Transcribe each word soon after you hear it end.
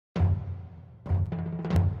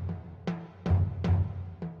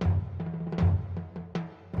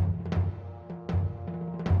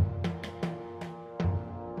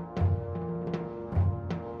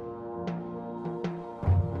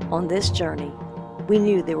On this journey, we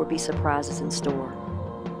knew there would be surprises in store.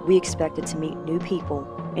 We expected to meet new people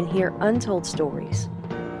and hear untold stories,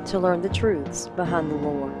 to learn the truths behind the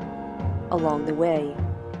lore. Along the way,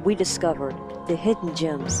 we discovered the hidden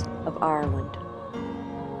gems of Ireland.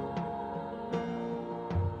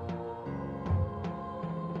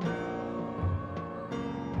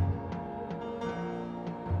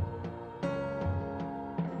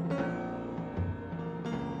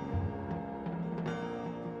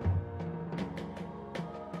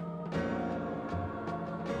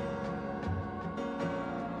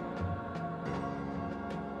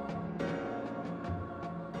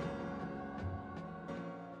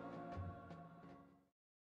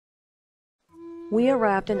 We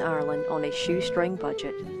arrived in Ireland on a shoestring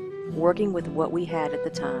budget, working with what we had at the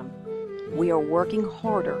time. We are working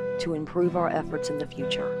harder to improve our efforts in the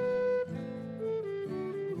future.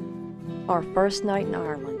 Our first night in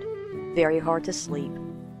Ireland, very hard to sleep.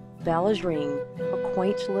 Ballagher, a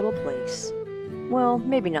quaint little place. Well,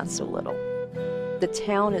 maybe not so little. The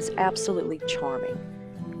town is absolutely charming.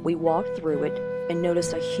 We walked through it and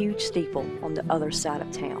noticed a huge steeple on the other side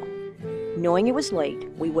of town. Knowing it was late,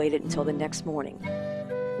 we waited until the next morning.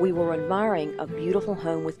 We were admiring a beautiful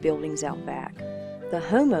home with buildings out back. The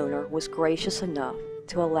homeowner was gracious enough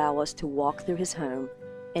to allow us to walk through his home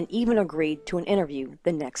and even agreed to an interview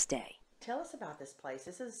the next day. Tell us about this place.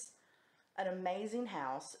 This is an amazing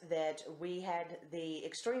house that we had the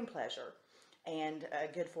extreme pleasure and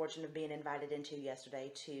a good fortune of being invited into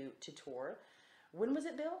yesterday to tour. When was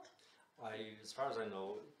it built? As far as I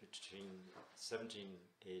know, between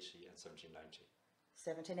 1780 and 1790.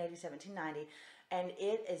 1780, 1790. And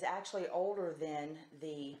it is actually older than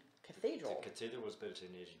the cathedral. The cathedral was built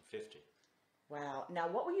in 1850. Wow. Now,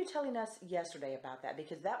 what were you telling us yesterday about that?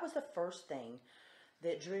 Because that was the first thing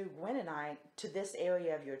that drew Gwen and I to this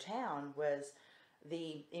area of your town, was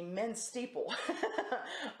the immense steeple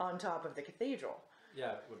on top of the cathedral.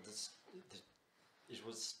 Yeah, well,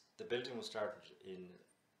 the building was started in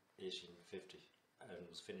 1850 and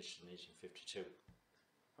was finished in 1852.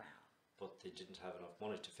 Wow. But they didn't have enough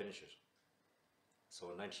money to finish it.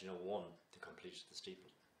 So in 1901 they completed the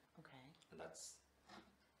steeple. Okay. And that's,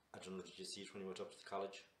 I don't know, did you see it when you went up to the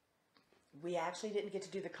college? We actually didn't get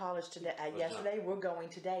to do the college today. Yesterday. We're going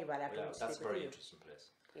today right after we speak that's a with very you. interesting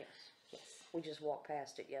place. Yes, yes. We just walked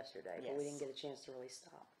past it yesterday, but we Yes. didn't get a chance to really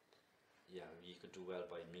stop. Yeah, you could do well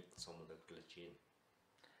by meeting someone that could let you in.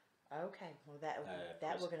 Okay, well that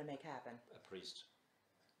we're going to make happen. A priest.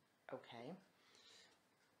 Okay.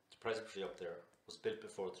 The presbytery up there was built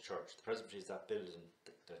before the church. The presbytery is that building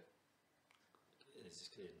that is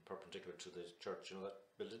in perpendicular to the church. You know that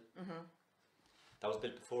building? Mm-hmm. That was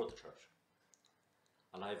built before the church.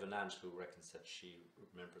 And I have an aunt who reckons that she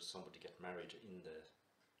remembers somebody get married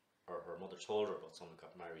or her mother told her about someone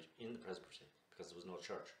got married in the presbytery because there was no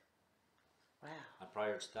church. Wow. And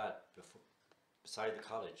prior to that, beside the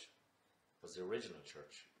college, was the original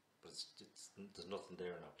church, but there's nothing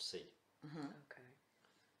there now to see. Mm-hmm. Okay.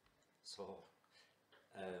 So,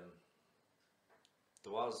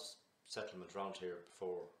 there was settlement around here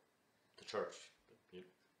before the church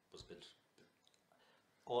was built.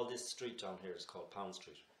 All this street down here is called Pound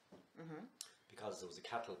Street, Mm-hmm. because there was a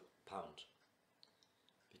cattle pound.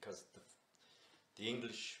 Because the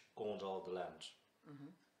English owned all the land, Mm-hmm.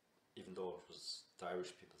 even though it was the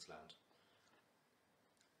Irish people's land.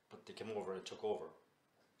 But they came over and took over,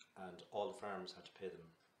 and all the farms had to pay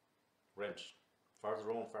them rent for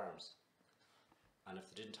their own farms. And if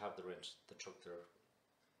they didn't have the rent, they took their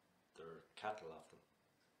cattle off them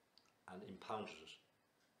and impounded it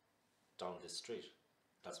down this street.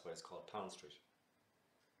 That's why it's called Pound Street.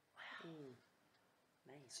 Wow.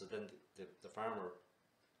 Nice. So then the farmer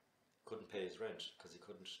couldn't pay his rent because he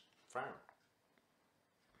couldn't farm.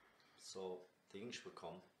 So the English would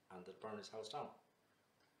come and they'd burn his house down.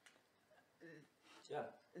 Yeah.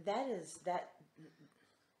 That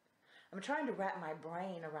I'm trying to wrap my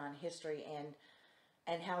brain around history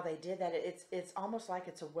and how they did that. It's almost like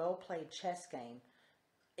it's a well-played chess game,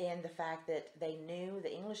 in the fact that the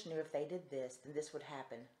English knew if they did this, then this would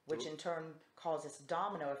happen, which in turn caused this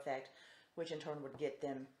domino effect, which in turn would get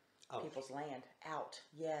them Out. people's land out.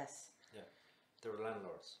 Yes. Yeah. They were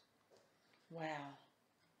landlords. Wow.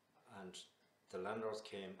 And the landlords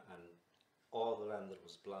came, and all the land that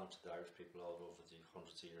was belonged to the Irish people all over the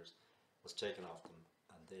hundreds of years was taken off them,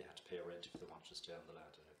 and they had to pay rent if they wanted to stay on the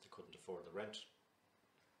land. And if they couldn't afford the rent,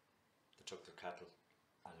 they took their cattle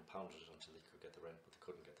and impounded it until they could get the rent, but they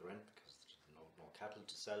couldn't get the rent because there was no cattle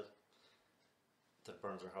to sell. That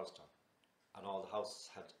burned their house down, and all the houses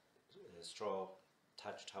had straw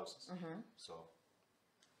thatched houses. Mm-hmm. So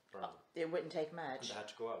burn them. It wouldn't take And much. they had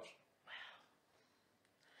to go out.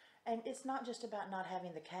 And it's not just about not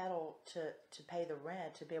having the cattle to pay the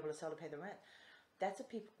rent, to be able to sell to pay the rent. That's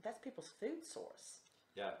people's food source.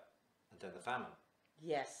 Yeah. And then the famine.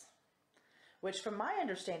 Yes. Which, from my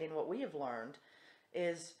understanding, what we have learned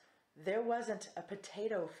is there wasn't a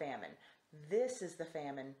potato famine. This is the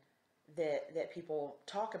famine that people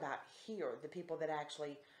talk about here, the people that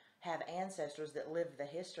actually have ancestors that lived the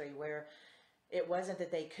history, where it wasn't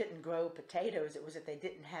that they couldn't grow potatoes, it was that they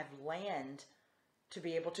didn't have land to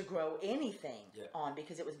be able to grow anything on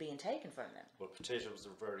because it was being taken from them. Well, potatoes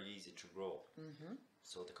are very easy to grow.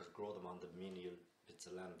 So they could grow them on the menial bits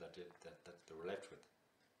of land that they were left with.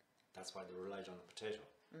 That's why they relied on the potato.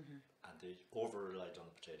 And they over-relied on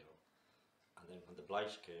the potato. And then when the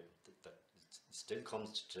blight came, that it still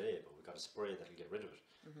comes to today, but we've got a spray that'll get rid of it.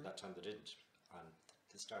 That time they didn't, and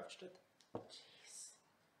they starved to death. Jeez.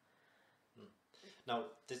 Now,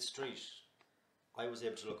 this street, I was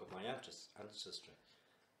able to look up my ancestry.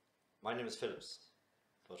 My name is Phillips,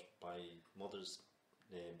 but my mother's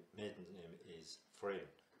name, maiden name, is Frayne.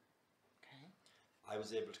 Okay. I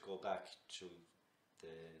was able to go back to the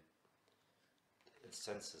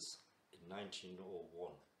census in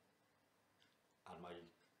 1901, and my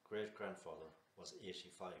great-grandfather was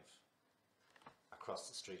 85 across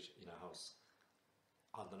the street in a house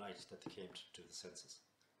on the night that they came to do the census.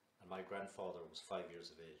 And my grandfather was 5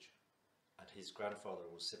 years of age, and his grandfather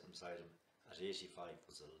was sitting beside him at 85.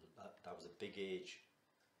 That was a big age.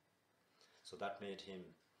 So that made him,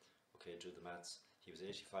 okay, do the maths, he was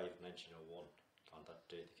 85 in 1901 on that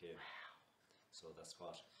day they came. Wow. So that's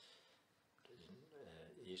what,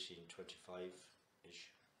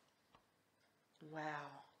 1825-ish.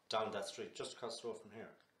 Wow. Down that street, just across the road from here.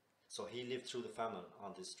 So he lived through the famine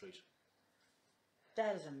on this street.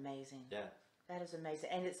 That is amazing. Yeah. That is amazing.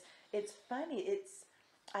 And it's funny.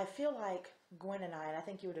 I feel like Gwen and I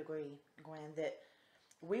think you would agree, Gwen, that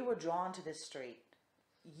we were drawn to this street.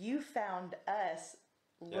 You found us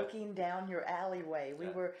looking down your alleyway. We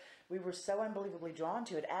were so unbelievably drawn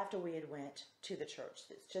to it after we had went to the church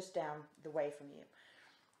that's just down the way from you.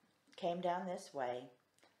 Came down this way,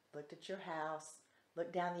 looked at your house,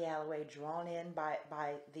 looked down the alleyway, drawn in by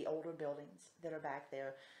the older buildings that are back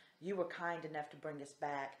there. You were kind enough to bring us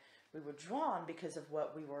back. We were drawn because of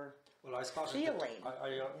what we were feeling.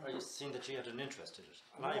 I seen that you had an interest in it,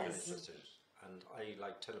 and I have an interest in it, and I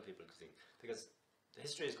like telling people things because the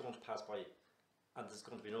history is going to pass by, and there's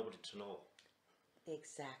going to be nobody to know.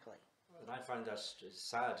 Exactly. And I find that it's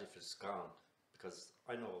sad if it's gone, because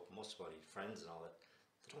I know most of my friends and all that,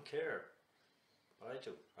 they don't care, but I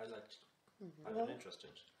do. I like. I have an interest in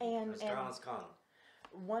it. And it's gone, it's gone.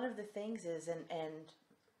 One of the things is, and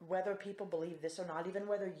whether people believe this or not, even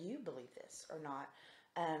whether you believe this or not,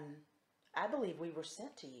 I believe we were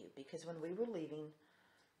sent to you, because when we were leaving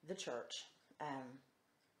the church,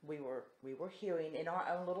 we were hearing in our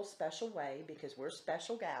own little special way, because we're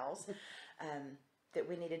special gals, that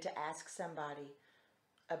we needed to ask somebody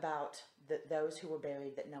about those who were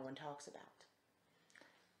buried that no one talks about.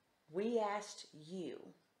 We asked you.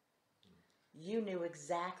 You knew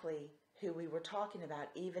exactly who we were talking about,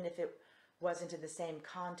 even if it wasn't in the same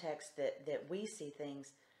context that we see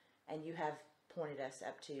things, and you have pointed us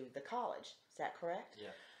up to the college. Is that correct?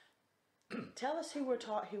 Yeah. Tell us who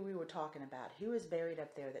we were talking about. Who is buried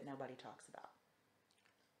up there that nobody talks about?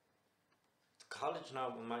 The college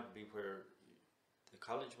now might be where the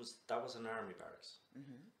college was. That was an army barracks.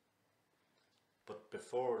 But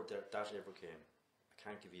before that ever came, I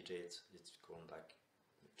can't give you dates. It's going back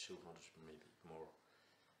 200, maybe more.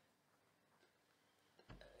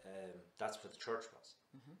 That's where the church was.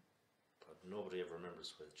 But nobody ever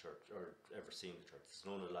remembers where the church, or ever seen the church. There's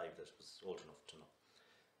no one alive that was old enough to know.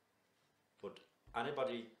 But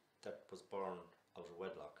anybody that was born out of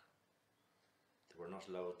wedlock, they were not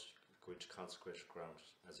allowed to go into consecrated ground,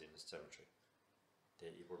 as in a cemetery. They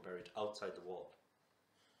were buried outside the wall.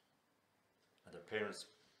 And their parents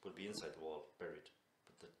would be inside the wall, buried.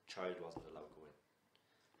 But the child wasn't allowed to go in,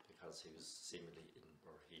 because he was seemingly in,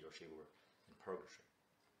 or he or she were in purgatory.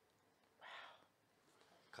 Wow.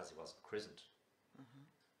 Because he wasn't christened.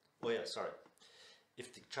 Oh yeah, sorry.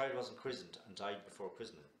 If the child wasn't christened and died before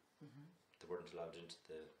christening, they weren't allowed into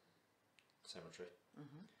the cemetery.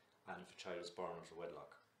 And if a child was born out of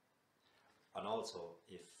wedlock. And also,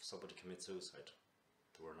 if somebody commits suicide,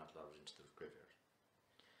 they were not allowed into the graveyard.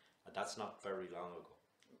 And that's not very long ago.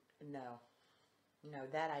 No,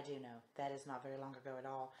 that I do know. That is not very long ago at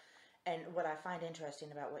all. And what I find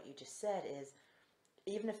interesting about what you just said is,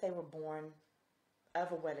 even if they were born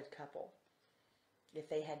of a wedded couple, if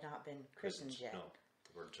they had not been christened yet, no,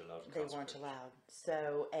 They weren't allowed. They weren't allowed.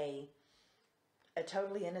 So a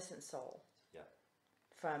totally innocent soul. Yeah.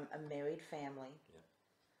 From a married family. Yeah.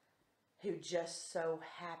 Who just so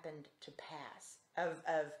happened to pass of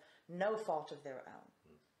no fault of their own.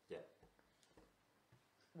 Yeah.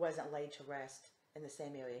 Wasn't laid to rest in the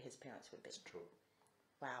same area his parents would be. It's true.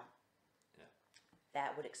 Wow. Yeah.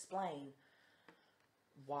 That would explain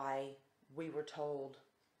why we were told,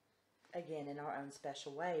 again in our own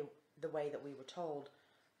special way, the way that we were told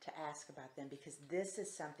to ask about them, because this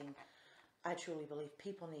is something I truly believe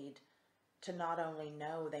people need to not only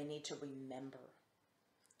know, they need to remember.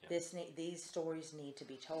 Yeah. These stories need to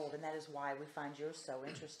be told, and that is why we find yours so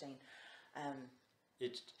interesting. I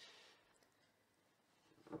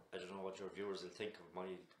don't know what your viewers will think of my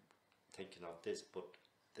thinking of this, but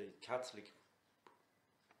the Catholic,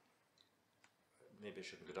 maybe I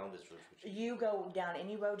shouldn't go down this route. You go down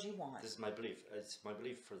any road you want. This is my belief. It's my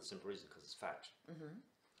belief for the simple reason, because it's fact. Mm-hmm.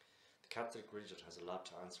 The Catholic religion has a lot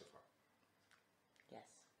to answer for. Yes.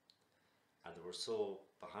 And they were so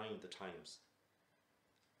behind the times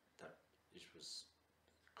that it was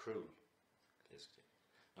cruel, basically.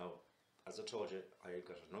 Now, as I told you, I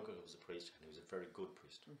got an uncle who was a priest, and he was a very good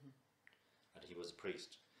priest. Mm-hmm. And he was a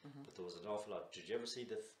priest. Mm-hmm. But there was an awful lot. Did you ever see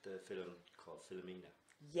the film called Philomena?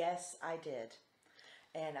 Yes, I did.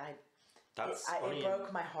 And it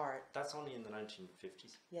broke my heart. That's only in the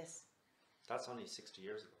 1950s. Yes. That's only 60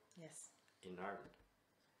 years ago. Yes. In Ireland.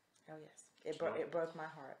 Oh yes. It broke my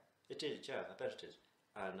heart. It did, yeah, I bet it did.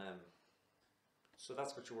 And so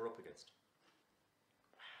that's what you were up against.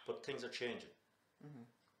 But things are changing. Mm-hmm.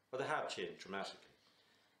 Well, they have changed dramatically.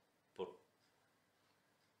 But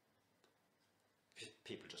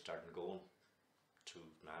people just aren't going to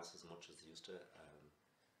Mass as much as they used to,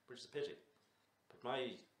 which is a pity. But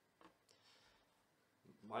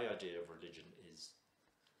my idea of religion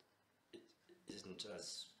isn't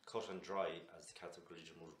as cut and dry as the Catholic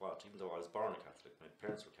religion would want. Even though I was born a Catholic, my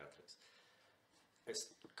parents were Catholics. I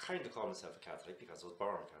kind of call myself a Catholic because I was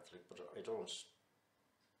born a Catholic, but I don't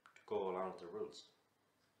go along with the rules.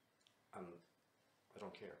 And I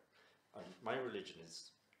don't care. And my religion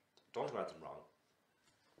is, don't do anything wrong.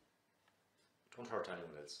 Don't hurt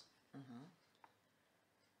anyone else. Mm-hmm.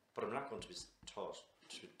 But I'm not going to be taught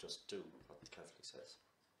to just do what the Catholic says,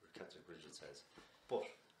 or the Catholic religion says. But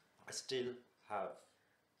I still have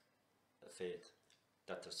a faith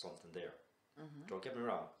that there's something there. Mm-hmm. Don't get me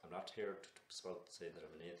wrong, I'm not here to spout saying that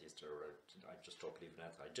I'm an atheist or I just don't believe in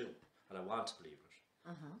anything. I do, and I want to believe in it.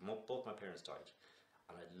 Mm-hmm. Both my parents died,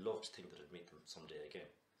 and I'd love to think that I'd meet them someday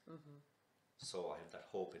again. Mm-hmm. So I have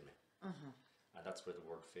that hope in me. Mm-hmm. And that's where the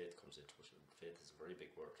word faith comes into it. And faith is a very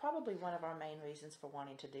big word. Probably one of our main reasons for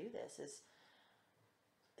wanting to do this is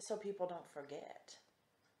so people don't forget.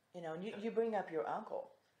 You know, and you bring up your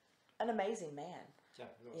uncle, an amazing man. Yeah,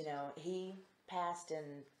 he was. You know, he passed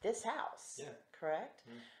in this house. Yeah. Correct?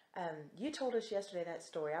 Mm. You told us yesterday that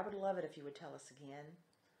story. I would love it if you would tell us again.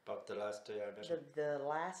 About the last day I met him? The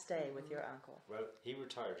last day with your uncle. Well, he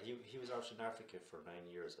retired. He was out in Africa for 9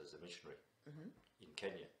 years as a missionary in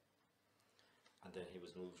Kenya. And then he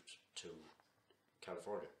was moved to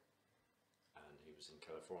California. And he was in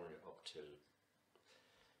California up till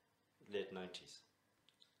late 90s.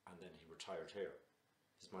 And then he retired here.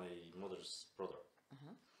 He's my mother's brother.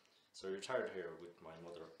 So he retired here with my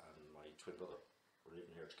mother and my twin brother. We're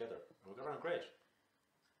living here together. And we got on great.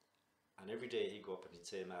 And every day he'd go up and he'd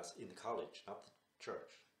say Mass in the college, not the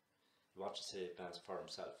church. He wanted to say Mass for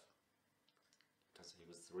himself. Because he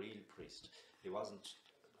was the real priest. He wasn't,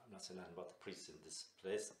 I'm not saying anything about the priests in this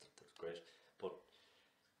place, that's great, but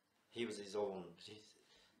he was his own,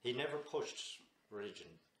 he never pushed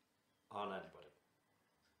religion on anybody.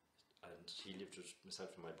 And he lived with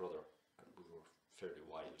myself and my brother, and we were fairly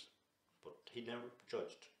wild, but he never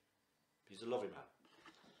judged. He's a lovely man.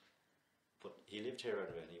 But he lived here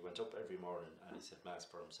anyway, and he went up every morning and he said Mass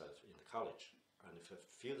for himself in the college. And if a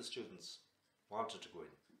few of the students wanted to go in,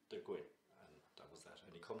 they'd go in, and that was that. And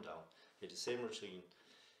he'd come down, he had the same routine.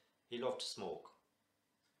 He loved to smoke,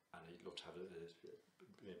 and he loved to have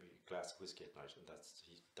maybe a glass of whiskey at night, and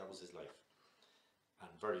that was his life. And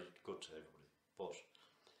very good to everybody. But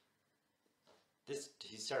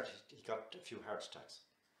he got a few heart attacks,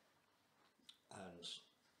 and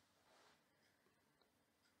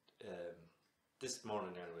this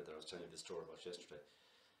morning anyway that I was telling you the story about yesterday,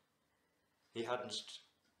 he hadn't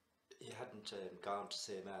gone to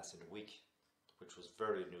say Mass in a week, which was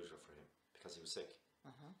very unusual for him because he was sick.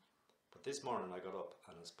 But this morning I got up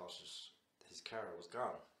and I spotted his car was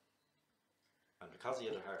gone, and because he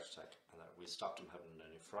had a heart attack, and that we stopped him having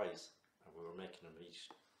any fries, and we were making him eat,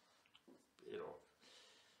 you know,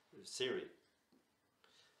 cereal.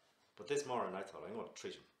 But this morning I thought I'm going to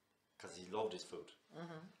treat him because he loved his food.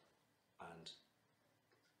 And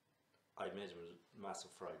I made him a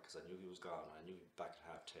massive fry because I knew he was gone. I knew he was back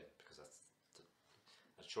at 10:30 because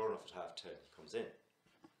and sure enough at 10:30 he comes in,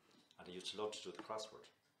 and he used to love to do the crossword.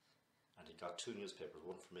 And he got 2 newspapers,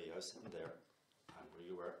 one for me. I was sitting there, and where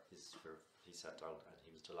you were, he sat down, and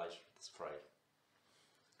he was delighted with this fry.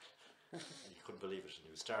 And he couldn't believe it, and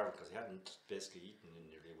he was starving because he hadn't basically eaten in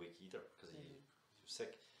nearly a week either because he was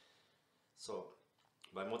sick. So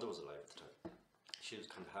my mother was alive at the time. She was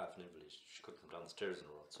kind of half an invalid. She couldn't come down the stairs in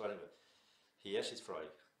a row. So anyway, he ate his fry.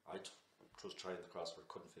 I was trying the crossword,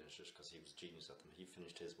 couldn't finish it because he was a genius at them. He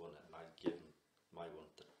finished his one, and I gave him my one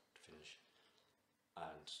to finish.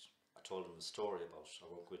 And I told him a story about, I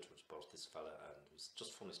won't go into it, about this fella, and it was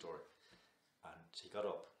just a funny story. And he got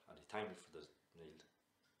up and he thanked me for the meal,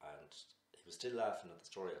 and he was still laughing at the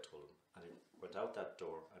story I told him, and he went out that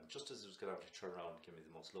door, and just as he was getting out, he turned around and gave me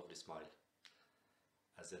the most lovely smile,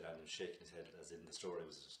 as in, and he was shaking his head, as in the story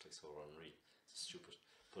was just like so unreal, stupid,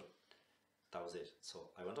 but that was it. So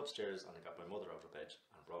I went upstairs and I got my mother out of bed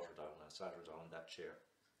and brought her down, and I sat her down in that chair,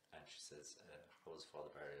 and she says, how is Father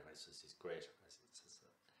Barry? And I says, he's great.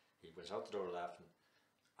 He went out the door laughing,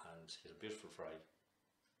 and he had a beautiful fry,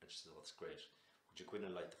 and she said, oh, that's great, would you go in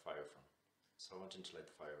and light the fire for him? So I went in to light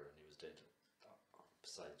the fire, and he was dead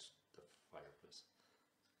beside the fireplace.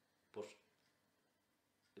 But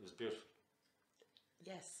it was beautiful.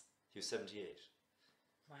 Yes. He was 78.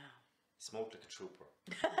 Wow. He smoked like a trooper.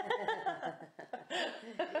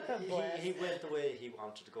 he went the way he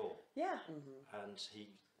wanted to go. Yeah. And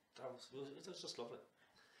it was just lovely.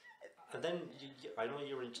 And then I know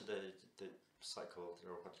you're into the psycho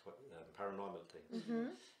or what you call it, paranormal thing.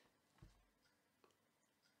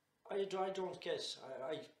 I don't get.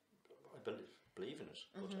 I believe in it,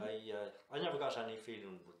 but I never got any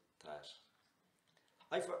feeling with that.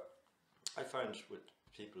 I find with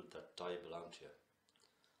people that die belong to you,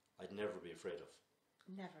 I'd never be afraid of.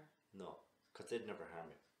 Never. No, because they'd never harm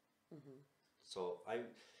you. So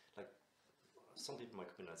some people might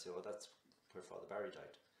come in and say, "Oh, that's where Father Barry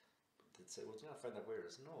died." They'd say, "Well, do you not find that weird?"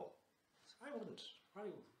 I said, "No, I wouldn't.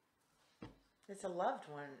 It's a loved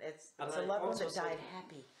one. It's a And loved one that died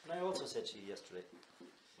happy." And I also said to you yesterday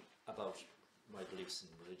about my beliefs in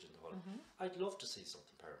religion. I'd love to see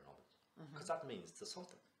something paranormal because that means there's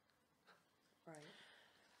something. Right.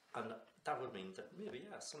 And that would mean that maybe,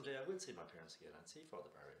 someday I will see my parents again and see Father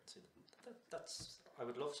Barry and see them. I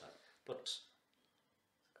would love that, but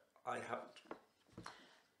I haven't.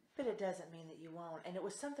 But it doesn't mean that you won't. And it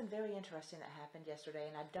was something very interesting that happened yesterday,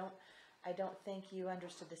 and I don't think you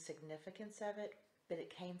understood the significance of it, but it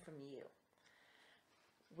came from you.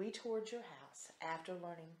 We toured your house after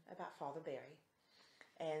learning about Father Barry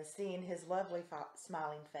and seeing his lovely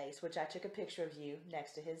smiling face, which I took a picture of you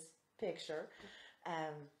next to his picture.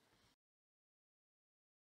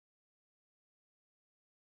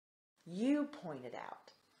 You pointed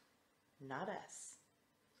out, not us,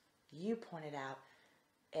 you pointed out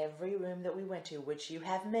every room that we went to, which you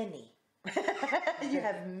have many. You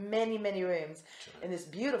have many, many rooms in this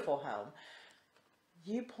beautiful home.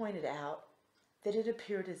 You pointed out that it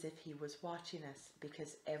appeared as if he was watching us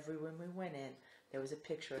because every room we went in, there was a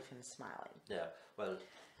picture of him smiling. Yeah, well...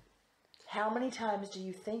 How many times do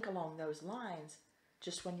you think along those lines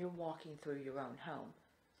just when you're walking through your own home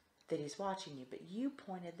that he's watching you? But you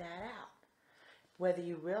pointed that out. Whether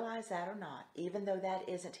you realize that or not, even though that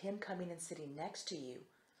isn't him coming and sitting next to you,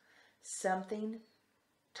 something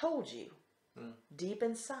told you deep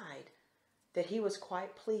inside that he was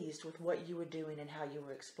quite pleased with what you were doing and how you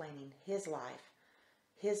were explaining his life,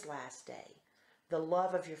 his last day, the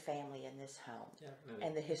love of your family in this home,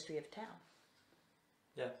 and the history of town.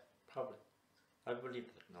 Yeah, probably. I believe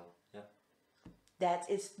that now, yeah.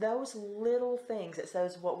 It's those little things, it's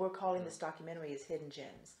those, what we're calling this documentary is hidden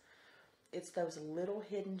gems. It's those little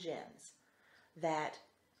hidden gems that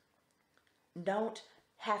don't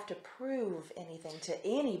have to prove anything to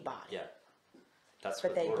anybody. Yeah.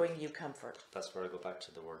 But they bring you comfort. That's where I go back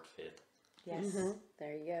to the word faith. Yes.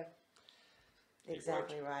 There you go.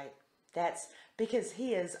 Exactly right. That's because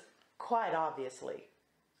he is quite obviously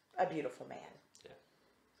a beautiful man.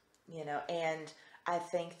 Yeah. You know, and I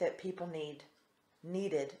think that people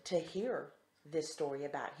needed to hear this story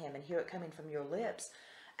about him and hear it coming from your lips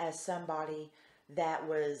as somebody that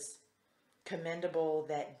was commendable,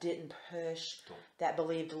 that didn't push, that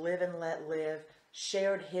believed live and let live,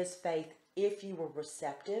 shared his faith if you were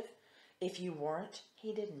receptive. If you weren't,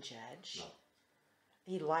 he didn't judge. No.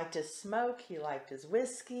 He liked his smoke, he liked his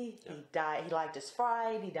whiskey, he liked his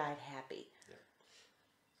fried, he died happy.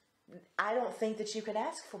 Yeah. I don't think that you could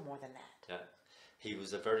ask for more than that. Yeah. He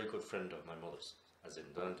was a very good friend of my mother's, as in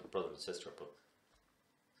not only brother and sister, but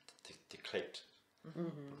they clicked.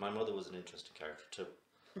 But my mother was an interesting character too.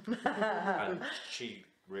 And she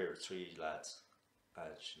reared 3 lads,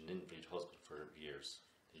 and she didn't breed husband for years.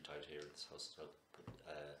 He died here in this house as well.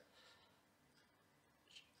 But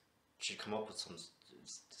she'd come up with some.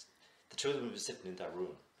 The two of them were sitting in that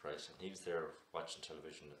room, right, and he was there watching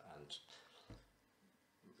television. And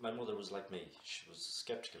my mother was like me; she was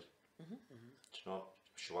skeptical. You know,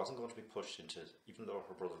 she wasn't going to be pushed into, even though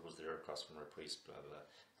her brother was there across from her priest, blah blah blah.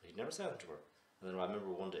 But he'd never said it to her. And then I remember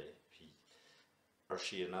one day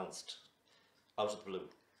she announced out of the blue,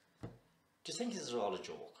 "Do you think this is all a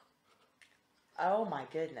joke?" Oh my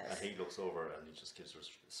goodness. And he looks over and he just gives her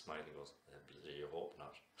a smile and goes, "You hope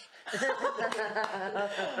not."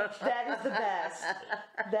 That is the best.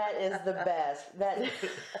 That is the best.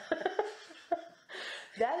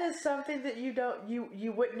 That is something that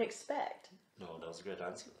you wouldn't expect. No, that was a great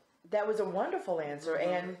answer. That was a wonderful answer,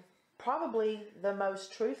 and probably the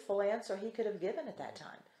most truthful answer he could have given at that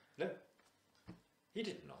time. No, he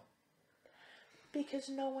didn't know. Because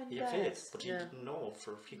no one He does. had faith, but he didn't know.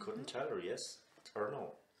 He couldn't tell her yes or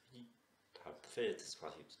no. He had the faith, is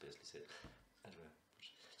what he was basically saying. Anyway,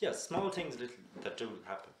 yeah, small things that do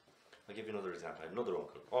happen. I'll give you another example. I have another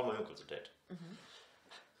uncle. All my uncles are dead.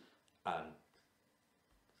 And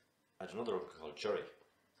I had another uncle called Jerry,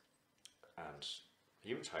 and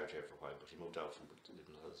he retired here for a while, but he moved out and lived in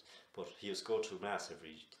the house. But he used to go to mass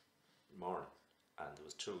every morning, and there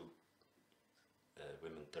was 2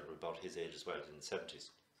 women that were about his age as well, in the 70s,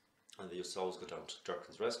 and they used to always go down to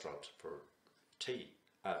Durkin's restaurant for tea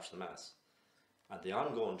after the mass. And the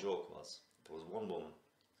ongoing joke was, there was one woman,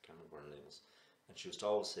 I can't remember what her name was, and she used to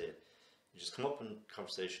always say, "You just come up in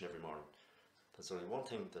conversation every morning. There's only one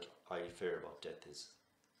thing that I fear about death is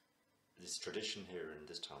this tradition here in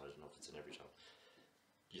this town, I don't know if it's in every town,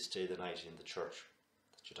 you stay the night in the church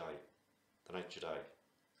that you die. The night you die,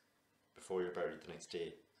 before you're buried the next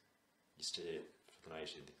day, you stay for the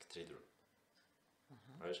night in the cathedral."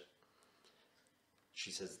 Right?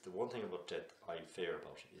 She says, "The one thing about death I fear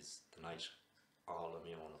about is the night all on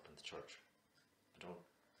my own up in the church. I don't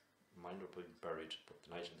mind being buried, but the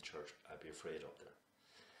night in the church, I'd be afraid up there."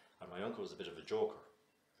 And my uncle was a bit of a joker,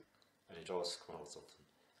 and he'd always come out with something.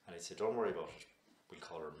 And he'd say, "Don't worry about it." We'll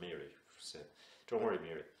call her Mary. Say, "Don't worry,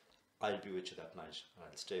 Mary. I'll be with you that night, and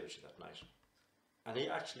I'll stay with you that night." And he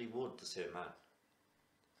actually would, the same man.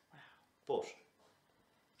 Wow. But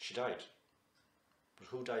she died. But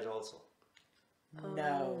who died also?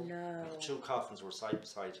 No. And the 2 coffins were side by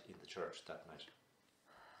side in the church that night.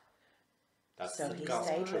 That's So the he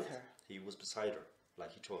gospel stayed truth. with her. He was beside her,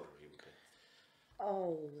 like he told her he would be.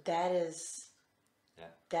 Oh, That is Yeah,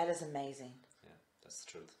 amazing. yeah, that's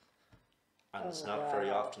the truth. And it's not very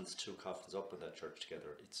often there's 2 coffins up in that church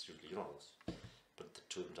together. It's usually, you know, but the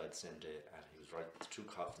 2 of them died the same day, and he was right, the 2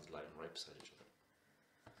 coffins lying right beside each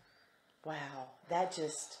other. Wow. That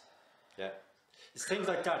just... Yeah. It's things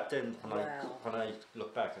like that then Wow. when I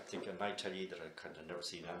look back, I think, and I tell you that I kind of never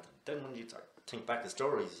seen anything. Then when you think back of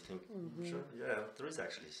stories, you think, sure, yeah, there is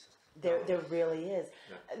actually. There really is.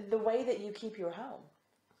 Yeah. The way that you keep your home.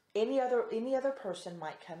 Any other person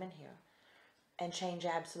might come in here and change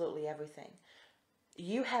absolutely everything.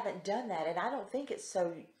 You haven't done that, and I don't think it's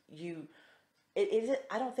so you.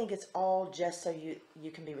 I don't think it's all just so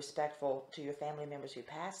you can be respectful to your family members who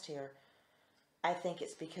passed here. I think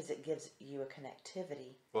it's because it gives you a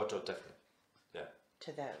connectivity. Oh, definitely, yeah.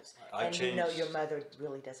 To those, I and you know changed- your mother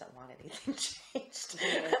really doesn't want anything changed.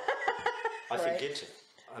 I feel Right. guilty.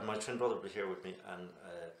 And my twin brother would be here with me, and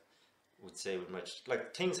would say we might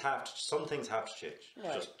like some things have to change.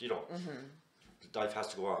 Right. Just life has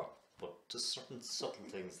to go on. But there's certain subtle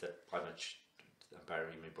things that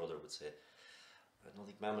Barry, my brother, would say, "I don't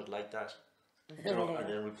think Mum would like that." You know, and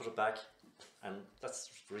then we put it back, and that's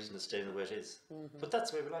the reason it's staying the way it is. But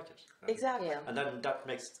that's the way we like it. Exactly. Yeah. And then that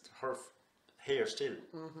makes her hair still.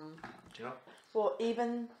 Do you know? Well,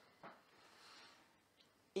 even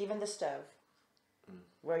the stove,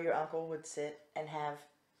 where your uncle would sit and have,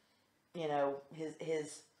 you know,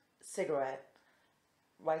 his cigarette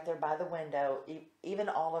right there by the window. Even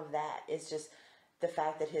all of that is just the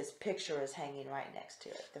fact that his picture is hanging right next to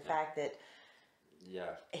it. The fact that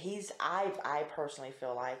Yeah. I personally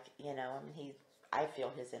feel like, you know, I mean, I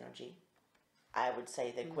feel his energy. I would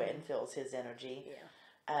say that Gwen feels his energy.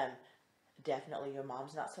 yeah. Definitely your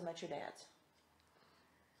mom's, not so much your dad's.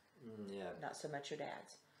 Yeah. Not so much your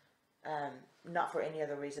dad's. Not for any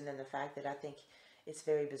other reason than the fact that I think it's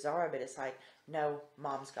very bizarre, but it's like, no,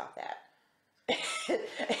 mom's got that.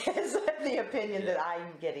 It's the opinion that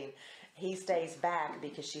I'm getting. he stays back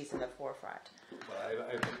because she's in the forefront. But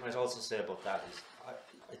I might also say about that is,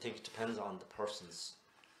 I think it depends on the person's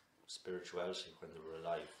spirituality when they were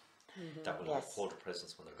alive. That will hold a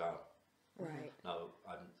presence when they're gone. Right. Now,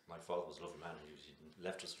 my father was a lovely man. He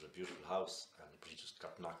left us with a beautiful house, but he just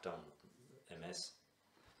got knocked down with MS,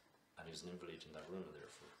 and he was an invalid in that room there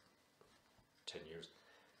for 10 years.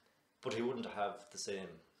 But he wouldn't have the same.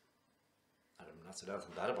 And I'm not saying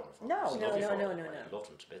anything bad about my father. No. I loved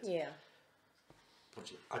him to bits. Yeah. But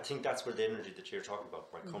I think that's where the energy that you're talking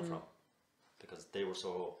about might come from, because they were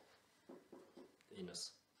so in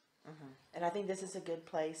us. And I think this is a good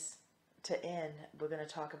place to end. We're going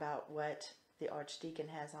to talk about what the Archdeacon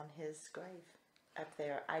has on his grave up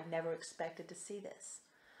there. I never expected to see this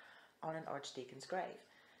on an Archdeacon's grave.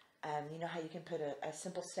 You know how you can put a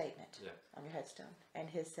simple statement on your headstone, and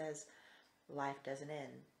his says, "Life doesn't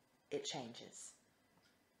end, it changes."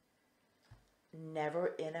 Never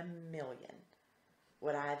in a million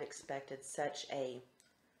would I have expected such a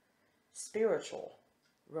spiritual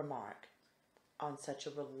remark on such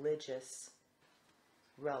a religious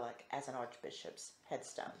relic as an archbishop's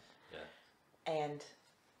headstone. Yeah. And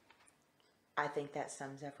I think that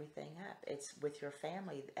sums everything up. It's with your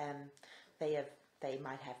family, and they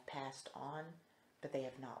might have passed on, but they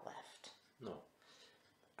have not left. No.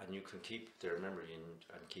 And you can keep their memory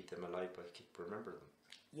and keep them alive by keep remember them.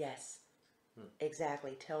 Yes.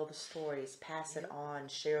 Exactly. Tell the stories, pass it on,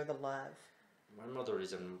 share the love. My mother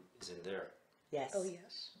is in there. Yes. Oh,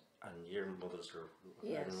 yes. And your mothers are,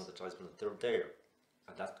 Yes. I don't know the ties, but they're there.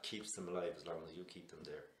 And that keeps them alive as long as you keep them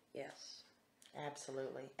there. Yes.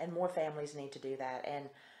 Absolutely. And more families need to do that. And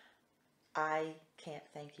I can't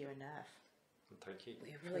thank you enough. And thank you.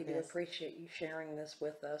 We really do appreciate you sharing this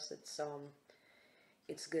with us.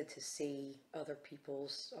 It's good to see other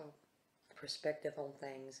people's perspective on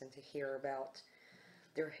things and to hear about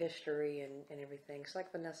their history and everything. So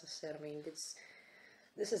like Vanessa said, I mean,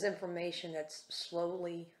 this is information that's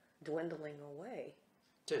slowly dwindling away.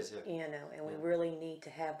 It is, yeah. You know, and we really need to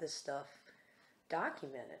have this stuff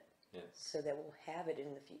documented so that we'll have it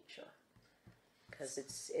in the future. Because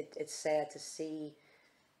it's sad to see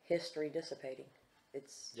history dissipating.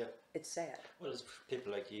 It's sad. Well, it's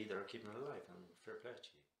people like you that are keeping it alive, and fair play to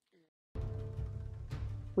you.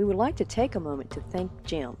 We would like to take a moment to thank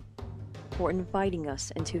Jim for inviting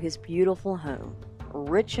us into his beautiful home,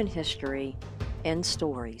 rich in history and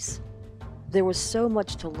stories. There was so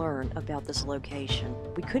much to learn about this location.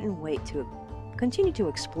 We couldn't wait to continue to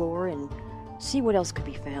explore and see what else could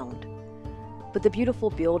be found. But the beautiful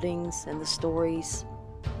buildings and the stories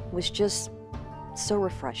was just so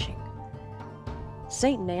refreshing.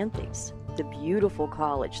 St. Nanthi's, the beautiful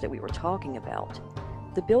college that we were talking about,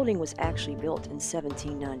 the building was actually built in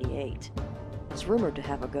 1798. It's rumored to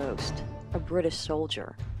have a ghost, a British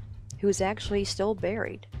soldier, who is actually still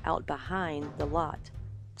buried out behind the lot,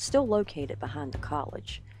 still located behind the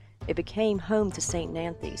college. It became home to St.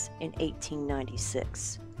 Nanthi's in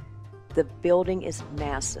 1896. The building is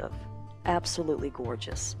massive, absolutely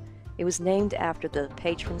gorgeous. It was named after the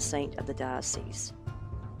patron saint of the diocese.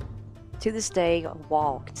 To this day, a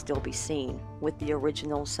wall can still be seen with the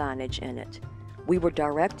original signage in it. We were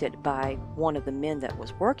directed by one of the men that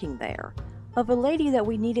was working there of a lady that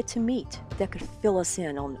we needed to meet that could fill us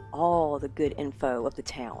in on all the good info of the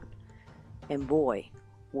town. And boy,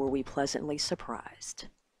 were we pleasantly surprised.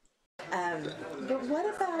 But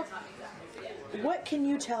what can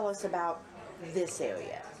you tell us about this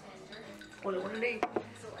area? Well, only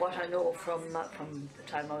what I know from the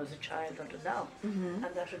time I was a child until now,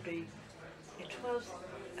 and that would be, it was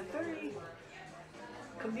a very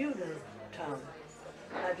communal town,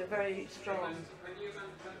 had a very strong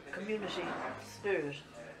community spirit.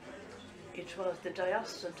 It was the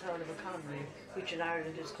diocesan town of Economy, which in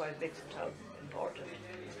Ireland is quite big town, important.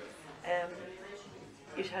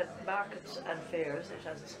 It had markets and fairs. It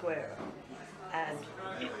has a square, and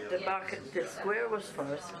the square was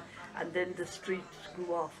first, and then the streets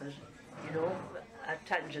grew off it, at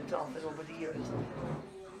tangents off it over the years.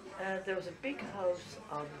 There was a big house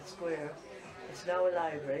on the square. It's now a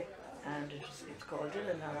library, and it's called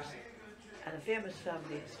Dillon House. And a famous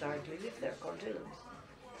family historically lived there called Dillons.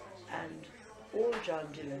 And old John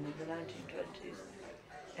Dillon in the 1920s,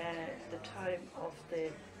 the time of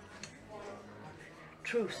the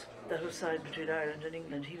truce that was signed between Ireland and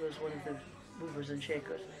England, he was one of the movers and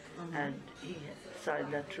shakers, and he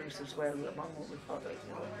signed that truce as well, among with others.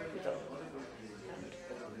 And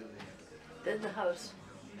then the house,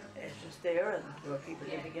 it was there, and there were people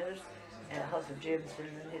living in it. Husband James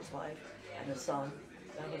Dillon and his wife and a son.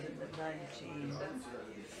 That was in the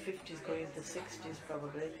 1950s, going into the 60s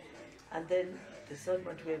probably. And then the son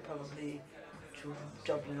went away probably to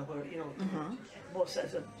Dublin or where, you know, most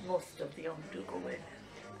of the young do go away.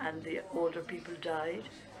 And the older people died,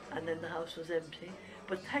 and then the house was empty.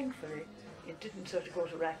 But thankfully, it didn't sort of go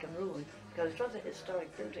to rack and ruin, because it was a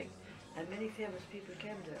historic building, and many famous people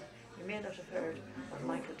came there. You may not have heard of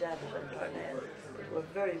MacLeod and Parnell, but they were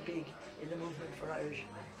very big in the movement for Irish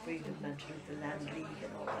freedom and to the Land League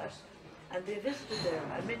and all that. And they visited there,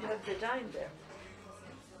 and many of them dined there,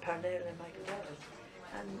 Parnell and MacLeod.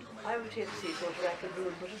 And I would hate to see it go to rack and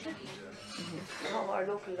ruin, but it didn't. It's now our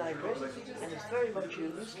local library, and it's very much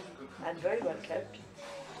used and very well kept.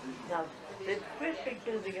 Now, the great big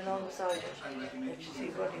building alongside it, that you see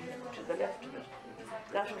running to the left of it,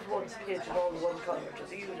 that was once painted all one colour to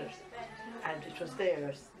the unit, and it was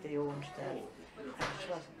theirs, they owned that. And it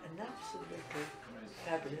was an absolutely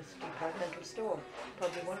fabulous departmental store,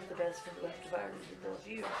 probably one of the best in the west of Ireland in those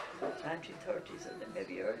years, 1930s and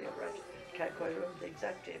maybe earlier, right? Can't quite remember the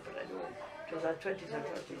exact date, but I know it was our 20s and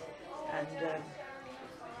 30s. And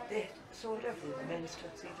they sold everything: men's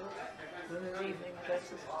tuxedos, women's evening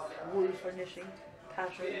dresses, wool for knitting,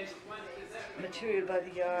 patterns, material by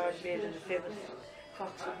the yard made in the famous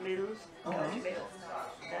Foxwood Mills, County Mayo,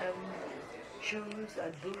 shoes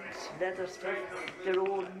and boots, leather stuff, their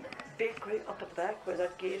own bakery up at the back where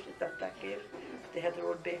that gate is, that back gate. They had their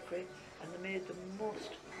own bakery, and they made the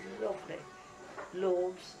most lovely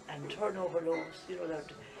loaves and turnover loaves, you know,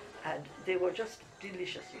 that, and they were just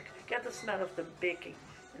delicious. You could get the smell of them baking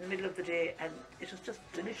in the middle of the day, and it was just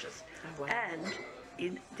delicious. Oh, wow. And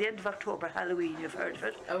in the end of October, Halloween, you've heard of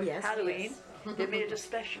it? Oh, yes. Halloween, yes. They made a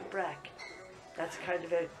special brack. That's kind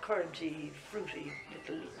of a curranty, fruity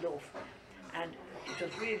little loaf, and it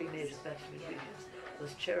was really made of special ingredients. There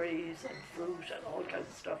was cherries and fruit and all kinds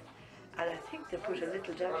of stuff, and I think they put a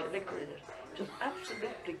little dash of liquor in it. It was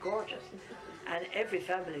absolutely gorgeous, and every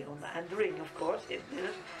family owned that, and the ring, of course,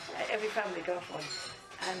 every family got one.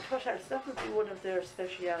 And what else? That would be one of their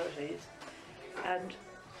specialities. And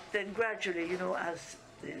then gradually, you know, as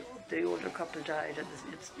the older couple died and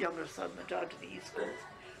its younger son went on to the East Coast,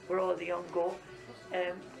 where all the young go,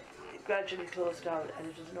 it gradually closed down, and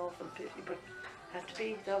it was an awful pity, but had to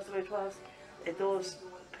be, that was the way it was. Those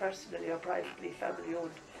personally or privately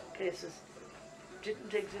family-owned places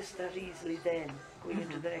didn't exist that easily then, going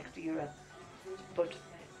into the next era. But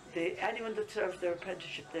anyone that served their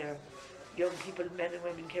apprenticeship there, young people, men and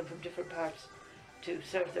women, came from different parts to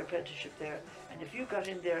serve their apprenticeship there. And if you got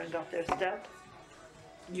in there and got their stamp,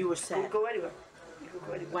 You were you set. could go anywhere. You could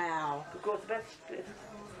go anywhere. Wow. You could go to the best place.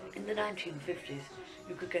 In the 1950s,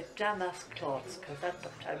 you could get damask cloths, because at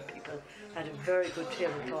that time people had a very good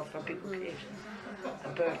tablecloth for big occasions. A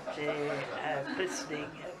birthday, a christening.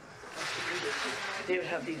 They would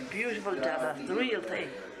have these beautiful damask, the real thing,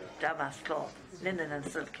 damask cloth, linen and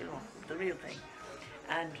silk, you know, the real thing.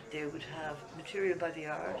 And they would have material by the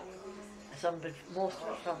yard, most of it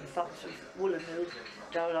from Foxwood Woolen Mills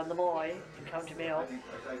down on the Moy in County Mayo.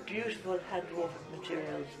 Beautiful hand-woven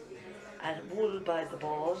materials, and wool by the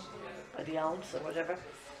ball, by the ounce or whatever,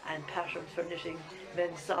 and patterns for knitting,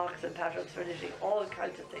 men's socks and patterns for knitting, all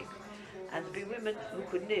kinds of things. And there'd be women who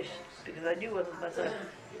could knit, because I knew one of them myself.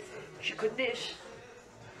 She could knit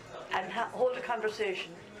and hold a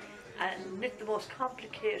conversation and knit the most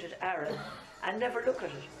complicated Aran and never look at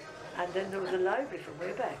it. And then there was a library from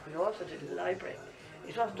way back. We also did a library.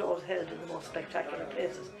 It wasn't always held in the most spectacular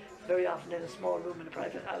places, very often in a small room in a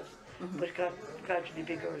private house, but it got gradually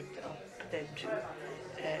bigger up then to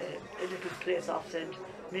a little place off St.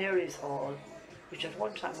 Mary's Hall, which at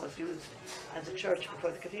one time was used as a church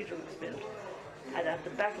before the cathedral was built. And at the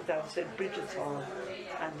back of that was St. Bridget's Hall,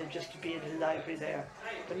 and there just to be a little library there.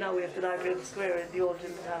 But now we have the library in the square in the old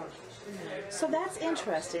Linden House. So that's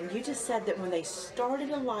interesting. You just said that when they started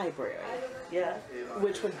a library, Yeah.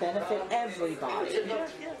 which would benefit everybody,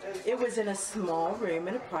 it was in a small room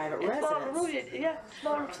in a private residence. Yeah,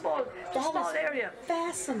 small area.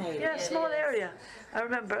 Fascinating. Yeah, small area. I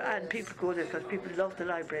remember, and people go there because people love the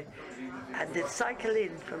library, and they'd cycle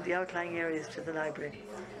in from the outlying areas to the library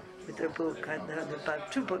with their book, and they had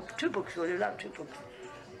about two books, well, they allowed 2 books.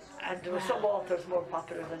 And there were some authors more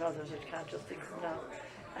popular than others, which you can't just think of now.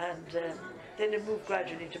 And then it moved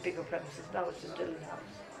gradually to bigger premises. Now it's in Dillon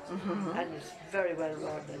House, and it's very well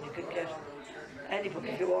run, and you could get any book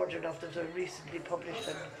if you order enough that are recently published,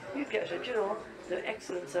 and you get it, you know. The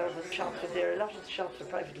excellent service shops are there. A lot of the shops are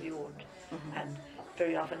privately owned, and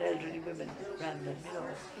very often elderly women ran them, you know,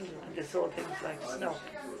 and they sold things like snuff.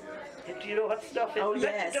 Do you know what snuff is? Oh, I bet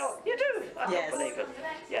yes. you don't. You do? I Yes. don't believe it.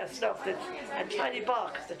 Yeah, snuff, and tiny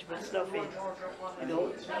box that you put snuff in, you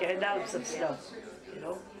know, get an ounce of snuff, you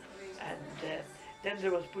know, and Then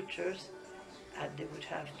there was butchers, and they would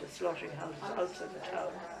have the slaughtering houses outside the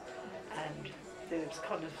town, and there's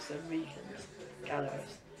Coniffs and Regans,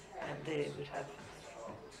 Gallaghers, and they would have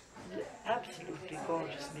absolutely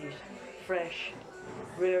gorgeous meat, fresh,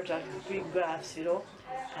 reared on green grass, you know,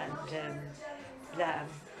 and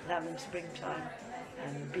lamb in springtime,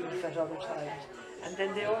 and beef at other times. And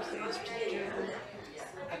then they also used to do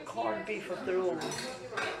a corned beef of their own,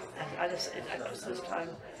 and at Christmas time,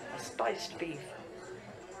 a spiced beef.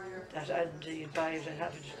 And you'd buy it and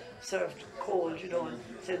have it served cold, you know, on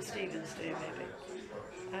St. Stephen's Day maybe.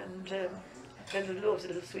 And then there were loads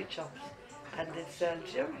of little sweet shops, and they'd sell,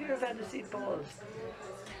 do you ever hear of aniseed balls?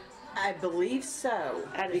 I believe so.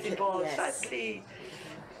 Aniseed balls, yes. slightly,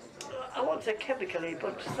 I won't say chemically,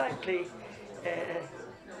 but slightly,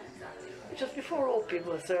 just before opium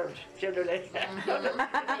was served, generally.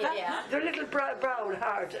 Yeah. They're little brown,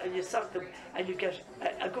 hard, and you suck them, and you get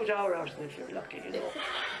a good hour out of them if you're lucky, you know.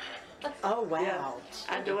 Oh, wow. Yeah.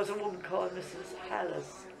 And there was a woman called Mrs.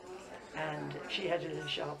 Hallis, and she had a little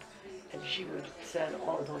shop, and she would sell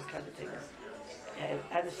all those kind of things.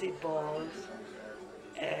 Aniseed balls,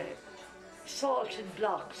 salt in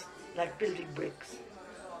blocks, like building bricks,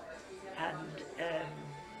 and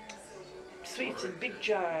sweets in big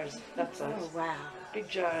jars, that's all. Oh, wow. Big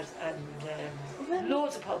jars, and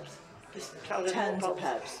loads of pubs. This town had Tons more of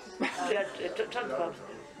pubs. Yeah, tons of pubs.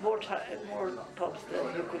 More pubs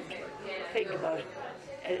than you could think about.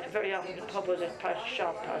 Very often the pub was a part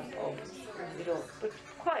shop, part pub, you know, but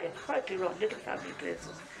quietly run, little family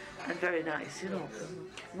places, and very nice, you know.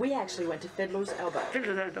 We actually went to Fiddler's Elbow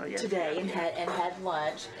Yes. today and had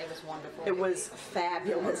lunch. It was wonderful. It was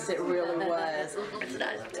fabulous. It really was. It's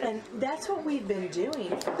nice. And that's what we've been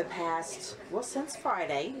doing for the past, well, since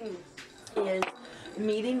Friday, is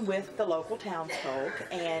meeting with the local townsfolk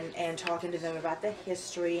and talking to them about the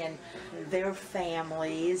history and their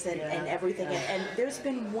families and everything. And there's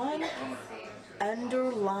been one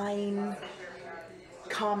underlying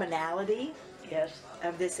commonality Yes.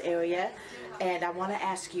 of this area, and I want to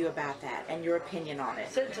ask you about that and your opinion on it.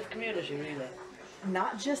 Sense of community, really.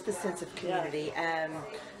 Not just the sense of community,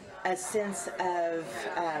 a sense of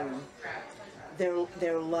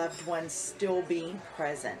their loved ones still being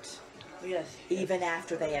present, Yes. even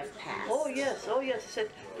after they have passed. Oh yes. I said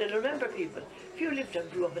they'll remember people. If you lived and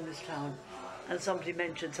grew up in this town, and somebody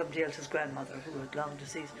mentioned somebody else's grandmother who was long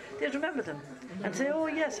deceased, they'd remember them and say, oh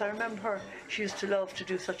yes, I remember her. She used to love to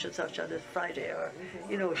do such and such on a Friday, or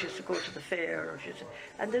you know, she used to go to the fair, or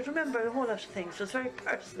and they'd remember a whole lot of things. It was very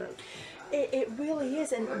personal. It really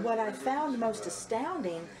is, and what I found most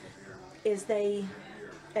astounding is they.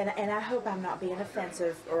 And I hope I'm not being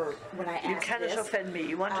offensive, or when I ask You cannot this, offend me.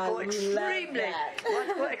 You want to I go love extremely, that. you want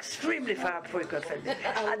to go extremely far before you can offend me.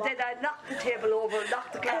 And then I knock the table over,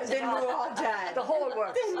 knock the glass then off. we're all done. The whole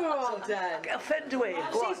works. Then we're all done. Offend away.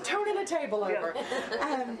 Go on. She's turning the table over.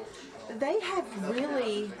 They have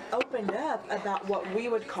really opened up about what we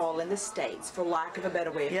would call in the States, for lack of a better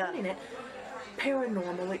way of putting it,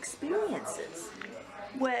 paranormal experiences.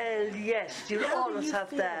 Well, yes, you'll How do always you have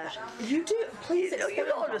feel that. about- You do. Please expand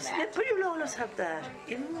You'll on always, that. but you'll always have that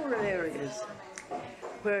in rural areas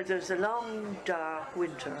where there's a long, dark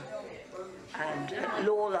winter and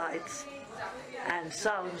low lights and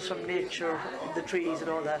sounds from nature, the trees and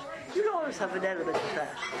all that. You'll always have an element of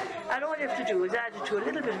that. And all you have to do is add it to a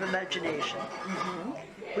little bit of imagination,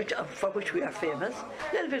 for which we are famous,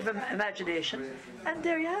 a little bit of imagination, and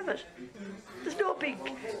there you have it. There's no big,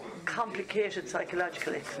 complicated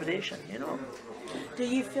psychological explanation, you know. Do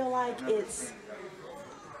you feel like it's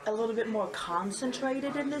a little bit more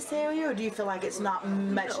concentrated in this area, or do you feel like it's not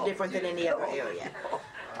much different than any other area?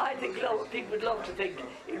 I think people would love to think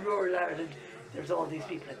in rural Ireland there's all these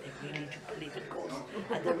people that they really do believe in ghosts,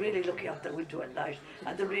 and they're really looking out the window at night,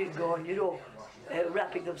 and they're really going, you know,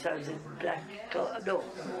 wrapping themselves in black cloth. No.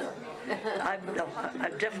 I'm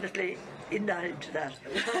definitely not into that.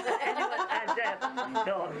 And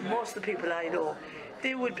no, most of the people I know,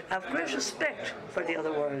 they would have great respect for the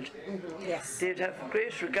other world. Yes. They'd have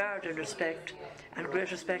great regard and respect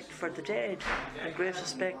for the dead, and great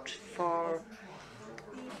respect for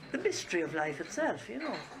the mystery of life itself, you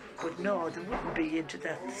know. But no, they wouldn't be into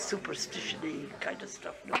that superstition-y kind of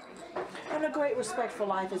stuff, no. And a great respect for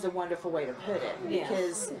life is a wonderful way to put it,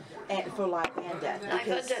 because and for life and death. I've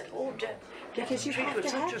had that, death. Because you Treat have with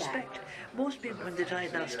to such have respect. Most people when they die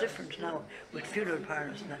now, it's different now with funeral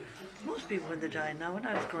parlours and that. Most people when they die now, when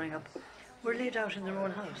I was growing up, were laid out in their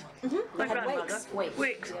own house. My They had grandmother,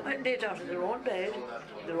 wakes. laid out in their own bed,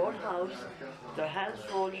 in their own house, their hands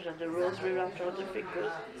folded and their rosary wrapped around their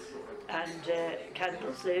fingers, and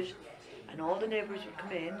candles lit, and all the neighbours would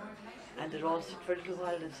come in, and they'd all sit for a little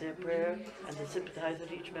while and say a prayer, and they'd sympathise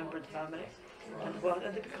with each member of the family,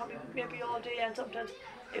 and they'd be coming maybe all day, and sometimes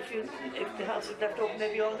if the house is left open,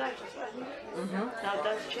 maybe all night as well. Now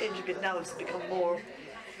that's changed a bit. Now it's become more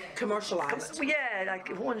Commercialized. yeah,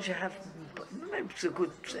 like once you have, it's a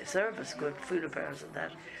good service, good funeral prayers and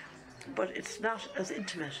that, but it's not as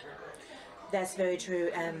intimate. That's very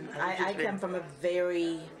true. I come from a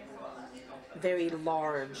very, very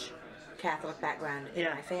large Catholic background in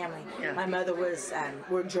Yeah. my family. Yeah. My mother was,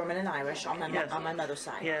 we're German and Irish on my Yes. on my mother's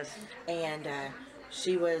side. Yes. And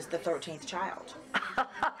she was the 13th child.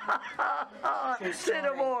 True Say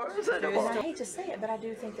no story. more, say no I more. hate to say it, but I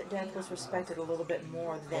do think that death was respected a little bit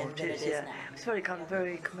more than it is Yeah, now. it's very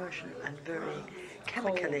commercial and very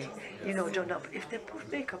chemically, you know, done up. If they put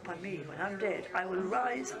makeup on me when I'm dead, I will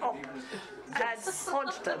rise up and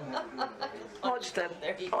haunt them. Haunt them.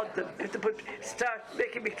 If they start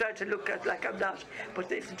making me try to look at like I'm not, but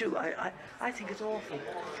if they do, I think it's awful.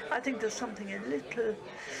 I think there's something a little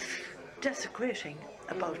desecrating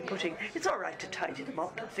about putting, it's all right to tidy them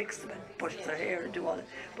up and fix them and brush their hair and do all that,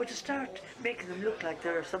 but to start making them look like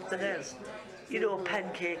they're something else, you know,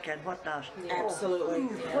 pancake and whatnot. Absolutely.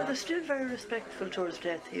 Well, they're still very respectful towards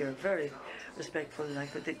death here, very respectful.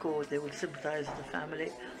 Like when they go, they will sympathise with the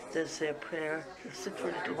family, they'll say a prayer, they'll sit for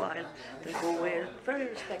a little while, they'll go away, very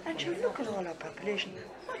respectful. And you look at all our population,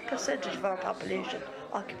 what percentage of our population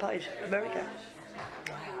occupied America?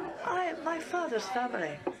 My father's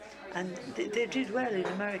family, and they did well in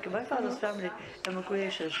America. My father's family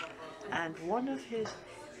emigrated, and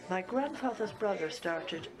my grandfather's brother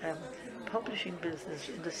started publishing business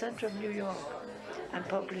in the centre of New York, and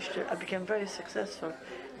published it, and became very successful,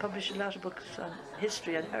 published a lot of books on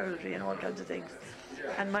history and heraldry and all kinds of things.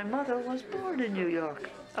 And my mother was born in New York,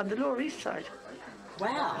 on the Lower East Side.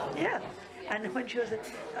 Wow. Yeah, and when she was,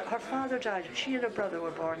 her father died, she and her brother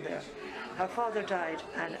were born there. Her father died,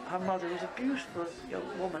 and her mother was a beautiful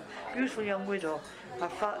young woman, beautiful young widow.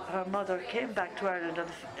 Her mother came back to Ireland on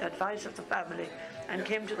the advice of the family and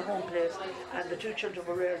came to the home place, and the two children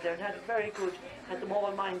were reared there and had them all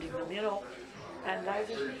minding them, you know. And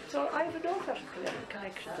so I have an awful lot of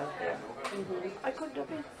connections out there. I couldn't have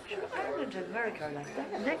been, sure, Ireland and America are like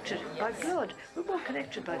that, connected by blood. We're more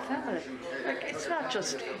connected by family. Like, it's not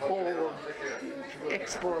just,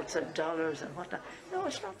 exports and dollars and whatnot. No,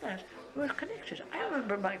 it's not that. We're connected. I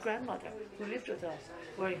remember my grandmother, who lived with us,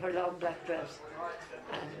 wearing her long black dress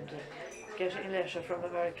and getting a letter from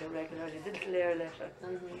America regularly, the little air letter.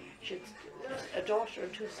 She had a daughter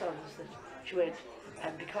and two sons that she went,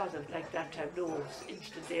 and because of, like, that time, no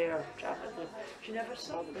instant air travel, she never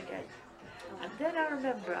saw them again. And then I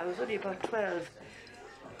remember, I was only about 12,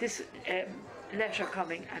 this letter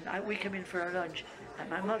coming, and we came in for our lunch, and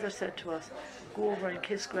my mother said to us, go over and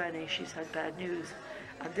kiss Granny, she's had bad news.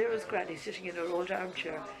 And there was Granny sitting in her old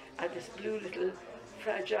armchair, and this blue little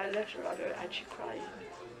fragile letter on her, and she cried.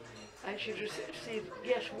 And she'd received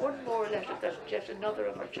yet one more letter that yet another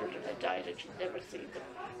of her children had died, and she'd never seen them.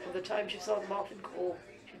 From the time she saw them off in Cove,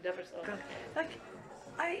 she'd never saw them. Like,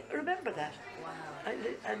 I remember that. Wow.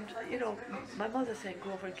 And, you know, my mother saying,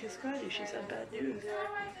 go over and kiss Granny, she's had bad news.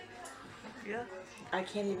 Yeah. I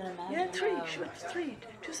can't even imagine. Yeah, three. She went to three.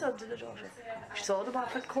 Two sons and a daughter. She saw them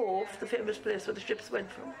off at Cove, the famous place where the ships went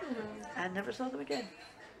from, and never saw them again.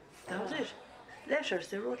 That was it. Letters,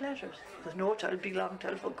 they wrote letters. There was no big long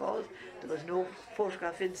telephone calls. There was no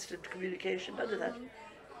photograph instant communication, none of that.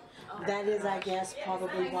 That is, I guess,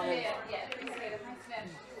 probably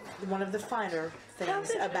one of the finer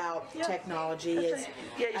things about technology is.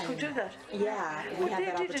 Yeah, you could do that. Yeah, we But have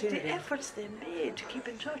that they did it, opportunity. the efforts they made to keep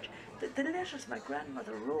in touch. The letters my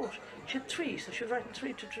grandmother wrote, she had three, so she was writing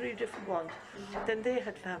three different ones. Then they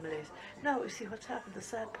had families. Now, you see what's happened, the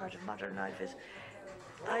sad part of modern life is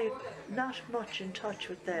I'm not much in touch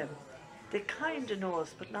with them. They kind of know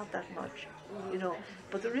us, but not that much, you know.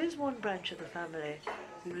 But there is one branch of the family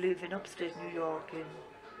who live in upstate New York in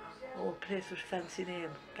a place with a fancy name,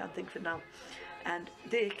 can't think of it now. And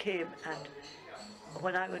they came, and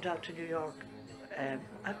when I went out to New York,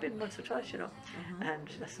 I've been once or twice, you know, and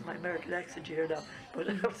that's my American accent you hear now, but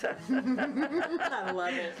I love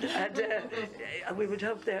it. And we went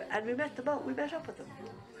up there, and we met up with them.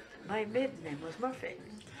 My maiden name was Murphy.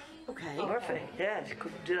 Okay. Murphy, yeah,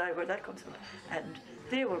 couldn't deny where that comes from. And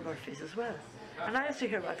they were Murphys as well. And I used to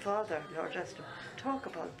hear my father, Lord Eston, talk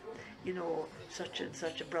about, you know, such and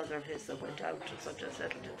such a brother of his that went out to such and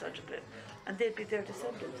settled in such a place. And they'd be their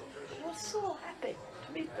descendants. I was so happy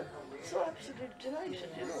to meet them. So absolutely delighted,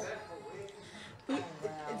 you know.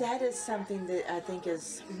 That is something that I think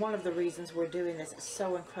is one of the reasons we're doing this. It's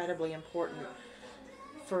so incredibly important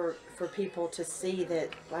for people to see that,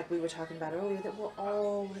 like we were talking about earlier, that we're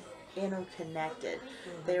all interconnected.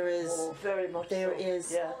 There is very much there so.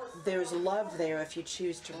 is Yeah. there's love there if you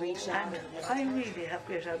choose to reach out. And I really have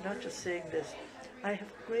great, I'm not just saying this, I have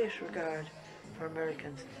great regard for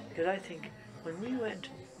Americans, because I think when we went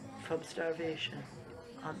from starvation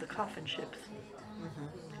on the coffin ships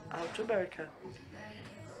out to America,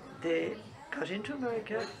 they got into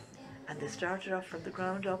America and they started off from the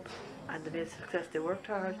ground up and they made success. They worked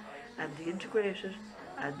hard and they integrated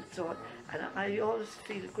and so on. And I always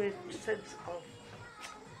feel a great sense of,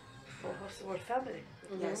 what's the word, family.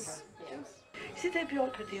 Yes. See, they all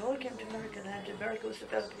came to America and America was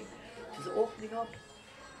developing, it was opening up,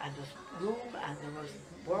 and there was room and there was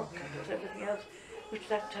work and there was everything else, which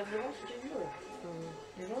that time there wasn't in Europe.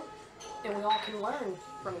 You know? And we all can learn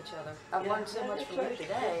from each other. I've learned so much from you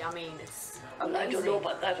today. I mean, it's amazing. I don't know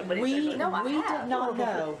about that. But We it's did No, I have. not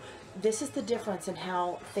know. This is the difference in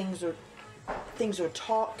how things are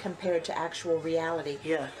taught compared to actual reality.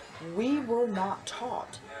 Yeah. We were not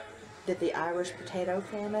taught that the Irish potato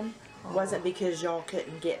famine wasn't because y'all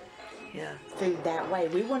couldn't get Yeah. food that way.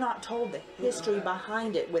 We were not told the history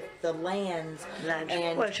behind it with the lands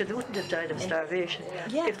and Well, sure, they wouldn't have died of starvation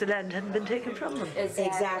Yeah. if the land hadn't been taken from them.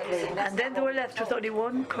 exactly. And then they were left with only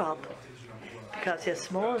one crop because they had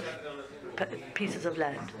small pieces of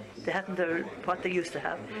land. They hadn't what they used to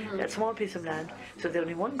have. They had a small piece of land, so they had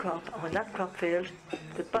only one crop. And when that crop failed,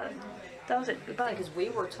 goodbye. That was it. Goodbye. Because we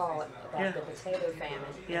were taught about Yeah. the potato famine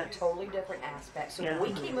in Yeah. a totally different aspect. So Yeah.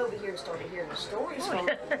 when we came over here and started hearing the stories from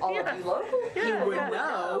all of you local Yeah, people, yeah.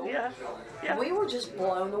 know. Yeah. we were just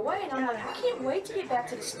blown away. And I'm like, I can't wait to get back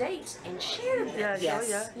to the States and share this. Yeah, Yes.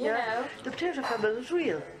 yeah. You know? The potato famine was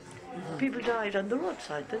real. People died on the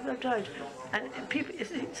roadside. They died, and people.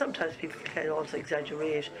 Sometimes people can also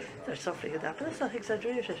exaggerate their suffering and that, but that's not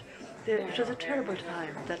exaggerated. It was a terrible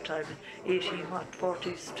time. That time,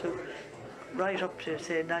 40s to right up to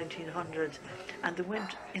say 1900s, and they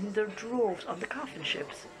went in their droves on the coffin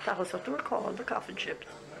ships. That was what they were called, the coffin ships,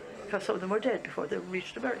 because some of them were dead before they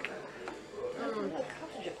reached America.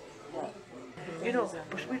 Coffin ships. You know,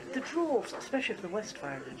 but with the droves, especially from the West of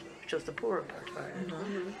Ireland, which was the poorer part of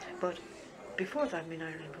Ireland. But before that, I mean,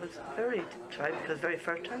 Ireland was very thriving because very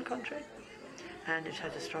fertile country, and it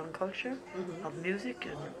had a strong culture of music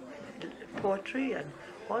and poetry and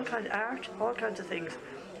all kind of art, all kinds of things.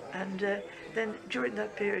 And then during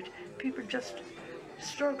that period, people just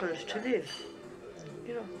struggled to live.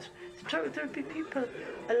 You know, there'd be people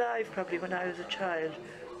alive probably when I was a child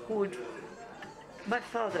who would. My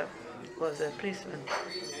father was a policeman,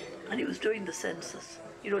 and he was doing the census.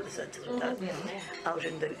 You know what the census was that? Out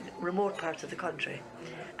in the remote parts of the country,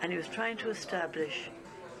 and he was trying to establish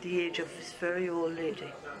the age of this very old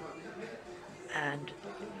lady. And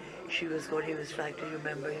she was going. He was like, "Do you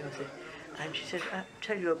remember?" He was, and she said, "I'll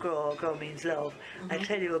tell you a girl. Girl means love. I'll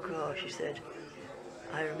tell you a girl." She said,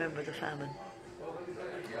 "I remember the famine."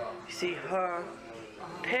 You see, her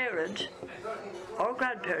parent or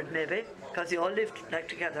grandparent maybe, because they all lived like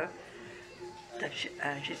together. That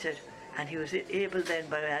she said, and he was able then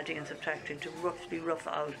by adding and subtracting to roughly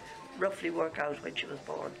work out when she was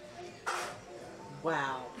born.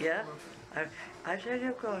 Wow. Yeah, I tell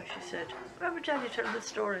you, girl, she said. Remember Daddy telling the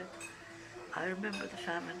story? I remember the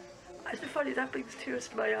famine. I said, funny, that brings tears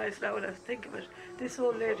to my eyes now when I think of it. This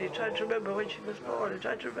old lady trying to remember when she was born and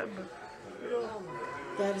trying to remember. You know.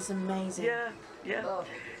 That is amazing. Yeah.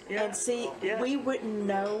 Yeah. And see, we wouldn't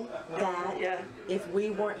know that if we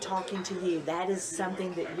weren't talking to you. That is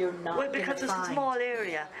something that you're not Well, because gonna it's find. a small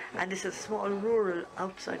area and it's a small rural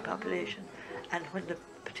outside population, and when the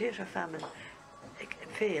potato famine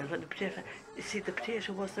failed, you see, the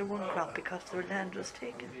potato was their one crop because their land was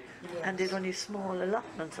taken, and they'd only small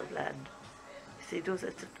allotments of land. You see,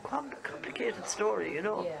 it's a complicated story, you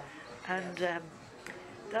know. And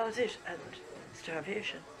that was it, and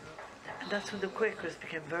starvation. And that's when the Quakers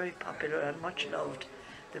became very popular and much loved.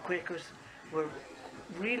 The Quakers were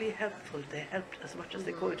really helpful. They helped as much as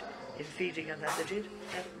they could in feeding, and that they did.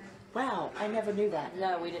 Wow, I never knew that.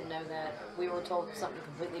 No, we didn't know that. We were told something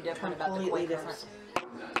completely different about the Completely Quakers.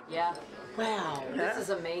 Yeah. Wow. This is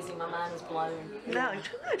amazing. My mind is blown. No,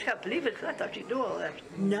 I can't believe it, because I thought you'd know all that.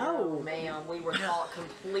 No. Ma'am, we were taught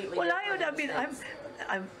completely Well, different. I mean,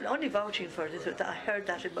 I'm only vouching for this, that I heard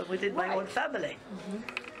that within my own family.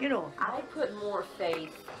 You know. I put more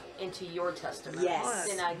faith into your testimony Yes.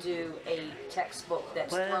 than I do a textbook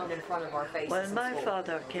that's thrown in front of our faces. Well, in my school.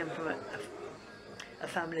 father came from a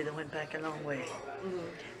family that went back a long way.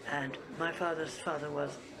 And my father's father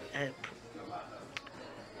was a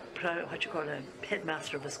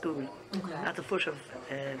headmaster of a school at the foot of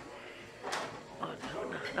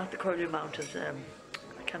not the Curlew Mountains,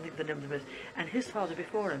 I can't think of the name of the place, and his father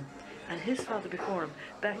before him, and his father before him,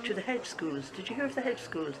 back to the hedge schools. Did you hear of the hedge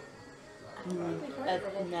schools? No, I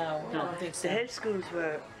don't think so. The hedge schools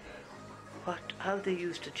were how they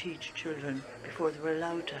used to teach children before they were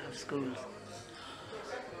allowed to have schools.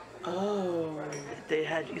 Oh. They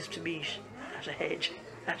used to meet at a hedge,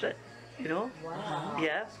 you know? Wow.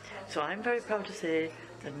 Yeah. So I'm very proud to say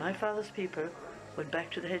that my father's people went back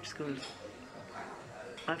to the hedge schools.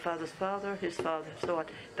 My father's father, his father, so on,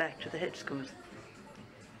 back to the hedge schools.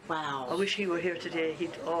 Wow. I wish he were here today. He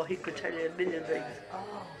could tell you a million things.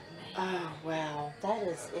 Oh, wow. That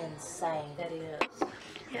is insane. That is.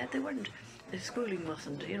 Yeah, they weren't. The schooling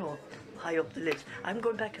wasn't, you know, high up the list. I'm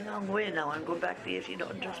going back a long way now. I'm going back to the 1800s,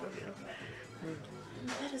 you know.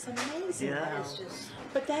 That is amazing. Yeah. Wow. It's just,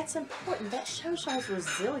 But that's important. That shows y'all's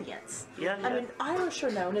resilience. Yeah, I yeah. mean, Irish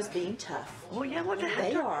are known as being tough. Oh yeah, what the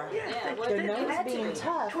heck? They are. Yeah, well, They're they known had as to being be.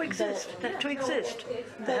 tough. to exist. To exist.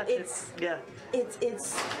 But it's yeah.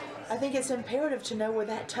 it's. I think it's imperative to know where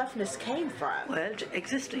that toughness came from. Well,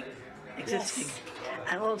 existing, Yes.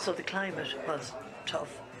 and also the climate was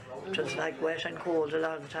tough. It was like wet and cold a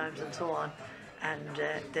lot of the times and so on, and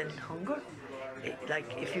then hunger. Like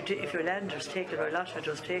if your land was taken or a lot of it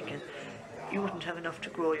was taken, you wouldn't have enough to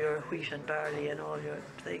grow your wheat and barley and all your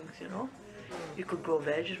things, you know. You could grow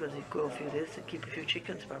vegetables, you could grow a few this and keep a few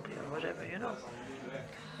chickens probably or whatever, you know.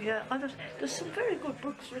 Yeah, and there's some very good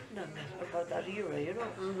books written on that about that era, you know.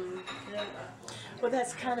 Yeah. Well,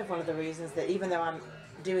 that's kind of one of the reasons that even though I'm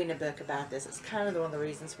doing a book about this, it's kind of one of the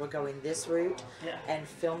reasons we're going this route Yeah. and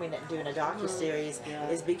filming it and doing a docu-series Yeah.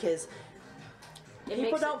 is because people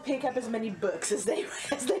makes don't pick up as many books as they well,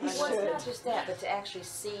 it's should. not just that, but to actually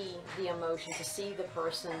see the emotion, to see the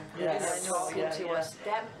person Yes. talking Yeah, to yeah. us,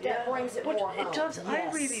 that brings it But more home. it does. I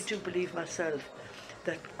Yes. really do believe myself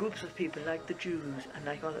that groups of people like the Jews and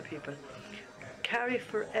like other people carry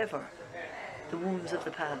forever the wounds of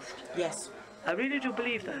the past. Yes. I really do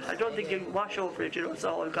believe that. I don't think you can wash over it, you know, it's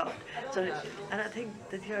all gone. So, and I think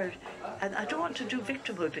that and I don't want to do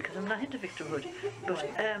victimhood because I'm not into victimhood, but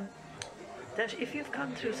that if you've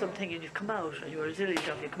gone through something and you've come out and you're resilient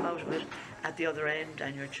enough, you come out of it at the other end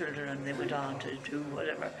and your children and they went on to do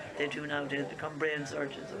whatever they do nowadays, become brain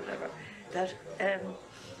surgeons or whatever, that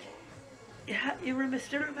you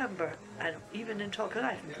still remember, and even in talking,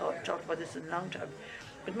 I haven't talked about this in a long time,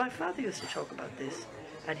 but my father used to talk about this,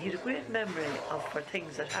 and he had a great memory for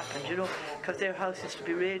things that happened, you know, because their house used to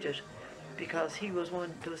be raided, because he was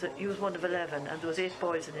one of 11, and there was 8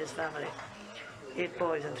 boys in his family, 8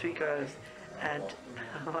 boys and 3 girls, and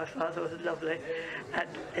my father was lovely, and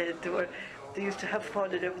they used to have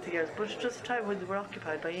fun and everything else, but it was a time when they were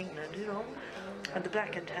occupied by England, you know, and the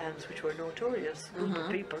Black and Tans, which were notorious group of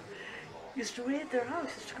people, used to raid their house,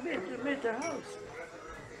 used to come in and raid their house.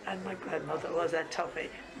 And my grandmother was a toughie.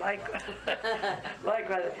 My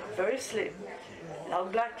grandmother, very slim, long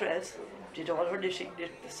black dress, did all her knitting,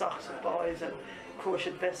 knit the socks of boys and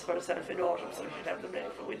crocheted vests for herself in autumn so she'd have them ready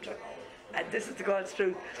for winter. And this is the God's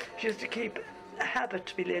truth. She used to keep a habit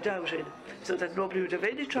to be laid out in so that nobody would have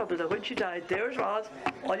any trouble, that when she died, there it was,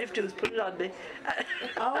 all you have to do is put it on me.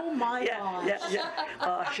 Oh my gosh. Yeah.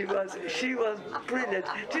 Oh, she was brilliant.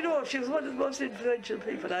 Do you know, she was one of the most influential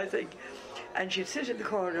people, I think. And she'd sit in the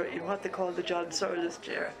corner in what they call the John Searles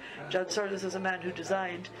chair. John Searles was a man who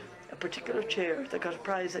designed a particular chair that got a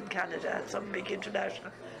prize in Canada at some big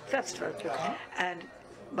international festival. And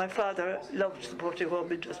my father loved the poultry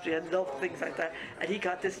home industry and loved things like that, and he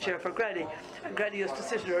got this chair for Granny, and Granny used to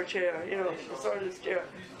sit in her chair, you know, the Searles chair,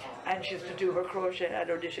 and she used to do her crochet and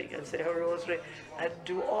her knitting and say her rosary and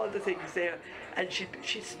do all the things there, and she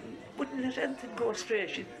wouldn't let anything go astray.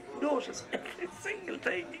 She'd notice every single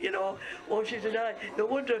thing, you know. Oh, she did I. No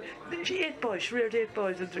wonder she 8 boys. She reared 8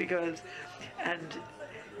 boys and 3 girls, and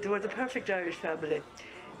they were the perfect Irish family.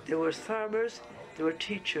 There were farmers, there were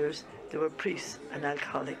teachers, there were priests and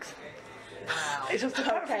alcoholics. Wow. It was the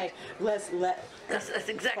perfect. Okay, That's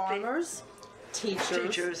exactly. Farmers,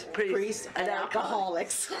 teachers, priests, and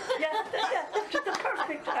alcoholics. Yeah, just the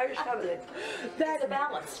perfect Irish family. That's a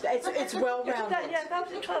balance. It's well rounded.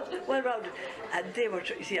 It was well rounded. And they were,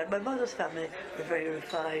 you see, and my mother's family were very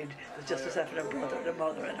refined. It was just herself and her brother and her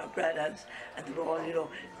mother and her granddads, and they were all, you know,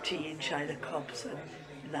 tea in china cups and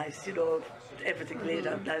nice, you know, everything laid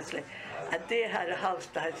out nicely. And they had a house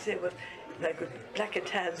that I'd say was like with Black and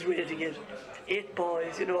Tans raiding it, 8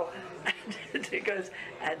 boys, you know, and the girls,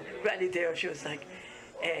 and Granny there, she was like,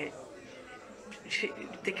 they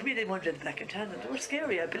came in one day, the Black and Tans, and they were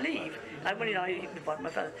scary, I believe. I'm only not even involved, my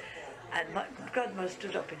father. And my grandmother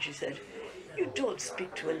stood up and she said, "You don't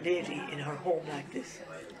speak to a lady in her home like this."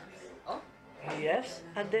 Yes,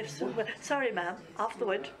 and they've soon went, sorry ma'am, off the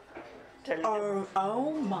wind. Telling them.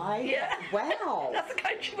 Oh my, Yeah. wow. That's the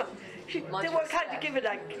kind she was. They Much were kind respect. of giving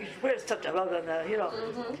like, where's such a rug on the, you know.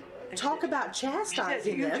 And Talk about she said,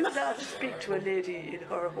 chastising you them. do not speak to a lady in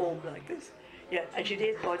her home like this. Yeah, and she had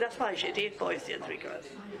 8 boys. That's why she had 8 boys and 3 girls.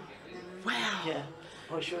 Wow. Yeah.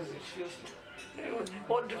 Oh, she was it was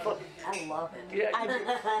wonderful. I love it. Yeah.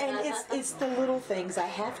 And it's the little things. I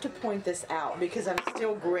have to point this out because I'm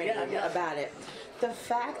still grinning Yeah. about it. The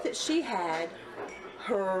fact that she had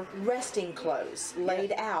her resting clothes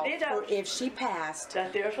laid out Laid out. for if she passed,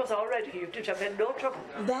 That there it was already. You did have had no trouble.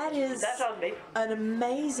 that is That's on me. an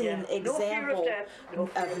amazing Yeah. No fear of example death. No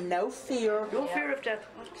fear. of no fear, No fear of death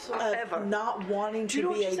whatsoever. of not wanting Do you to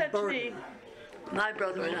know what be she a said to burden. me? My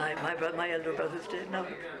brother and I, my elder brother's dead now.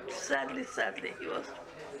 Sadly, he was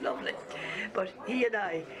lovely. But he and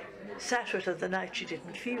I sat with her the night she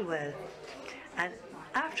didn't feel well. And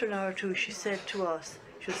after an hour or two, she said to us,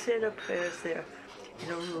 she was saying her prayers there in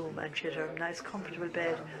her room, and she had her nice, comfortable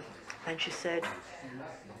bed. And she said,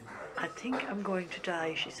 I think I'm going to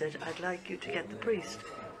die. She said, I'd like you to get the priest.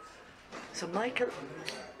 So Michael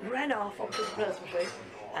ran off up to the presbytery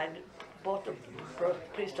and bought the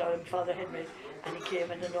priest out and Father Henry, and he came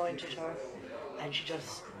and anointed her, and she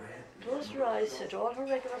just closed her eyes, said all her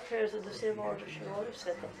regular prayers in the same order she always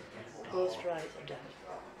said them, closed her eyes and died.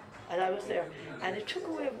 And I was there, and it took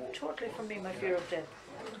away totally from me my fear of death.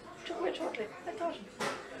 It took away totally. I thought,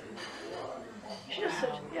 she just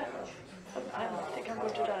said, yeah, I think I'm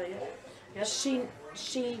going to die, yeah. Yeah. She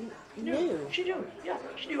knew. She knew, yeah.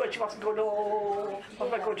 She knew, and she wasn't going, oh, what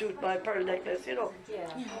am I going to do with my pearl necklace, you know.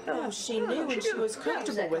 No, she knew, and she was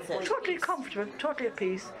comfortable with it. Totally comfortable, totally at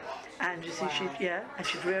peace. And you see, and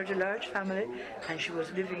she'd reared a large family, and she was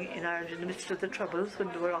living in Ireland in the midst of the Troubles when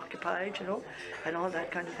they were occupied, you know, and all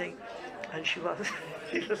that kind of thing. And she was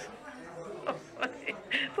so funny.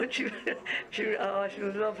 But she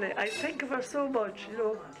was lovely. I think of her so much, you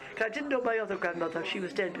know. 'Cause I didn't know my other grandmother. She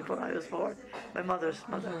was dead before I was born. My mother's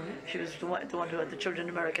mother. She was the one who had the children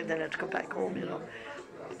in America and then had to come back home, you know.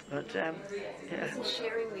 But, yeah. And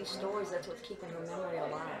sharing these stories, that's what's keeping her memory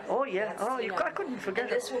alive. Oh, yeah. That's, Oh, you know, I couldn't forget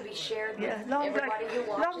and it. this will be shared with Yeah, long everybody who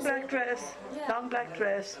watches black it. dress, Yeah. long black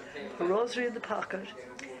dress, a rosary in the pocket,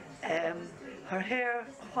 her hair,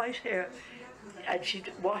 white hair, and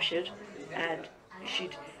she'd wash it, and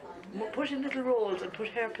she'd put in little rolls and put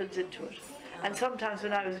hairpins into it. And sometimes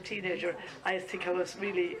when I was a teenager, I think I was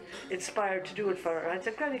really inspired to do it for her. I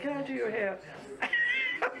said, Granny, can I do your hair? I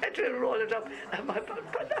had to roll it up, but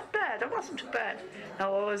not bad, it wasn't too bad.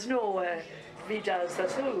 Now, I was no Vidal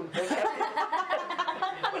Sassoon, but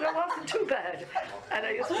it wasn't too bad. And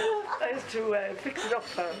I used to fix it up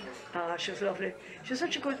for her. She was lovely. She was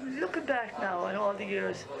such a good, looking back now and all the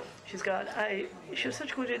years she's got, she was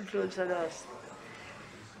such a good influence on us.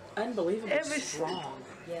 Unbelievably strong.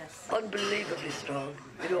 Yes. Unbelievably strong,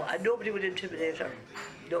 you know, and nobody would intimidate her.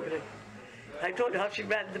 Nobody. I told her how she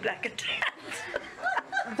ran the black and tan.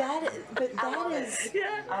 That is,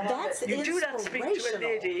 Yeah. that's You do not speak to a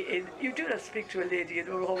inspirational. lady in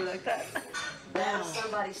her home like that. Have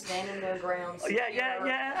somebody standing their ground.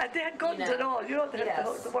 Yeah. And they had guns and all, you know, they had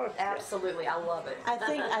the works. Absolutely, I love it.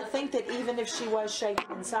 I think that even if she was shaking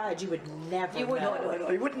inside, you would never You would know. No,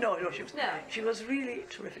 you wouldn't know. No, No. She was really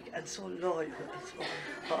terrific and so loyal.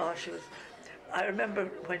 She was. I remember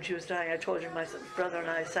when she was dying, I told her my brother and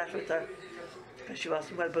I sat with her because she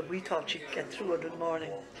wasn't well, but we thought she'd get through it in the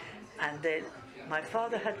morning. And then my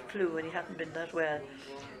father had flu and he hadn't been that well,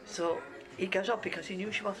 so he got up because he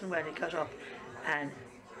knew she wasn't well. He got up, and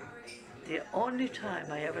the only time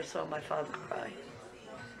I ever saw my father cry,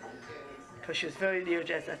 because she was very near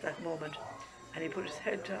death at that moment, and he put his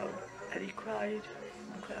head down and he cried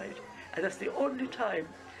and cried, and that's the only time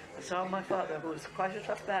I saw my father, who was quite a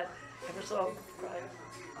tough man, ever saw him cry.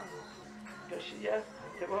 Because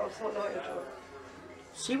they were all so loyal to her.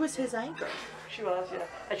 She was his anchor. She was, yeah.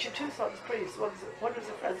 And she had 2 sons priests. One was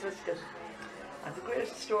a Franciscan, and the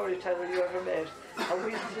greatest storyteller you ever met. And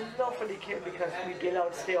we loved when he came because we'd be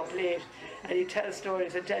allowed to stay up late, and he'd tell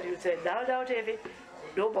stories, and Daddy would say, now, Davy,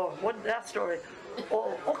 no more, that story.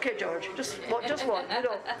 Oh, okay, George, just one, you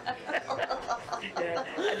know. Yeah.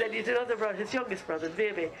 And then he had another brother, his youngest brother,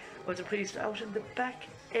 Baby, was a priest out in the back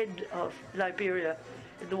end of Liberia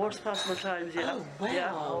in the worst possible times, you know. Oh,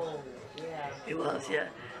 wow. Yeah. Yeah. He was, yeah.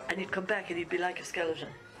 And he'd come back and he'd be like a skeleton.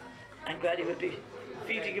 And Granny would be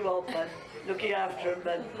feeding him up and looking after him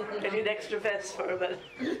and getting extra vets for him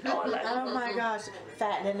and all that. Oh my gosh,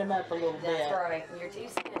 fattening him up a little bit. That's right. You're too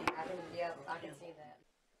skinny. I can see that.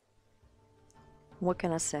 What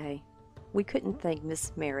can I say? We couldn't thank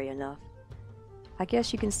Miss Mary enough. I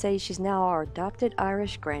guess you can say she's now our adopted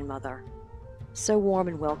Irish grandmother. So warm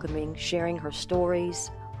and welcoming, sharing her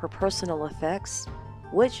stories, her personal effects,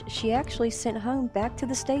 which she actually sent home back to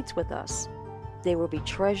the States with us. They will be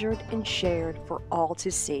treasured and shared for all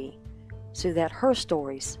to see, so that her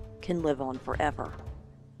stories can live on forever.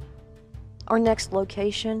 Our next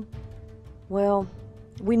location, well,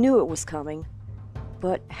 we knew it was coming,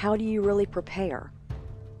 but how do you really prepare?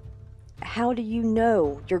 How do you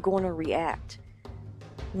know you're going to react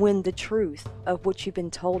when the truth of what you've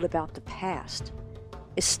been told about the past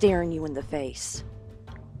is staring you in the face?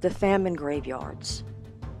 The famine graveyards.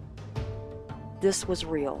 This was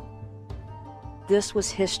real. This was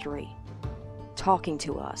history, talking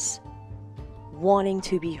to us, wanting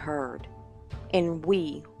to be heard, and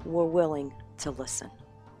we were willing to listen.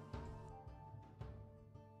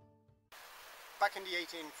 Back in the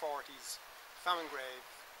 1840s, famine grave.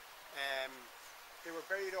 They were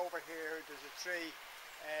buried over here. There's a tree.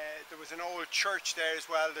 There was an old church there as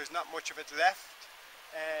well. There's not much of it left.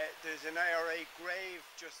 There's an IRA grave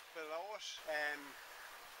just below it.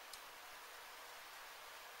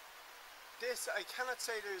 I cannot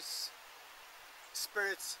say there's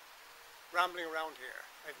spirits rambling around here.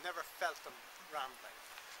 I've never felt them rambling,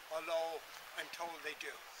 although I'm told they do.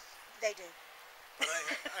 They do. But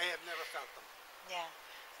I have never felt them. Yeah.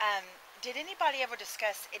 Did anybody ever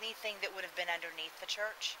discuss anything that would have been underneath the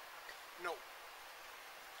church? No.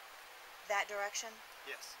 That direction?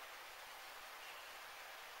 Yes.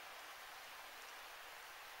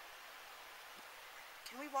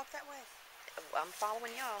 Can we walk that way? I'm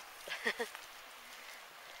following y'all.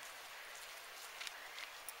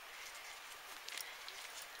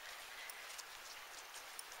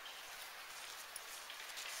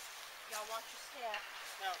 Y'all watch your step.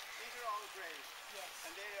 Now, these are all graves. Yes.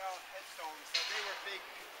 And they are all headstones. So they were big,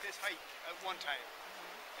 this height at one time.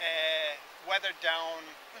 Weathered down,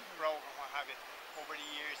 broke and what have you over the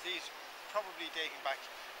years. These probably dating back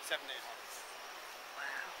 700-800.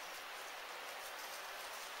 Wow.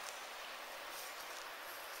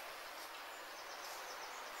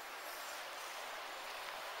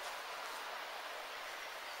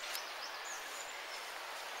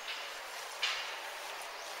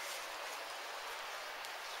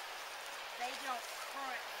 They don't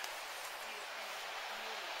currently use any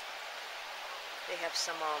wood. They have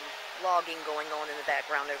some logging going on in the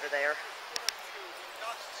background over there.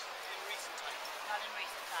 Not in recent times. Not in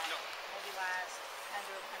recent times. No. Maybe last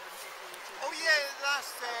 100, 150, 200 Oh yeah, the last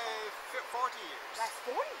 40 years. Last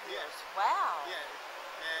 40 years? Yeah. Wow. Yeah.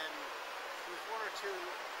 There was one or two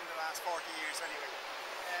in the last 40 years anyway.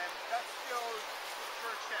 That's the old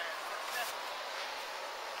church there. That's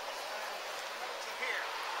to here.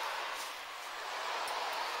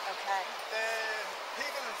 Okay. The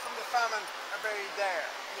people from the famine are buried there.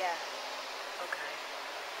 Yeah. Okay.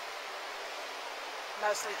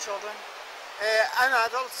 Mostly children? And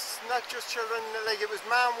adults, not just children, like it was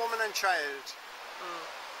man, woman and child.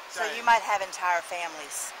 So you might have entire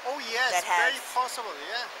families. Oh yes, that have- very possible,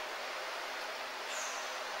 yeah.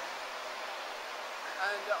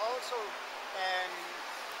 And also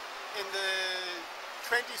in the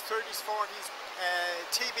 20s, 30s, 40s,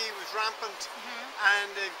 TB was rampant,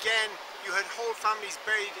 and again you had whole families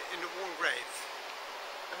buried in the one grave.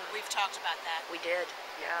 We've talked about that. We did,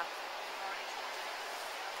 yeah.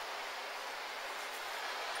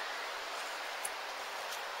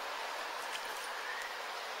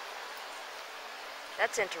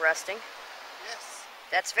 That's interesting. Yes.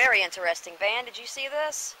 That's very interesting. Van, did you see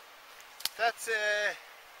this? That's Third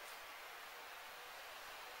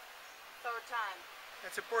time.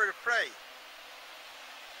 that's a bird of prey.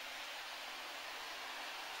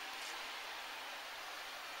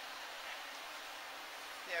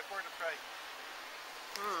 Yeah, bird of prey.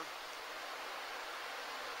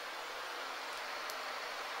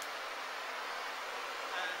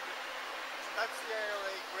 And that's the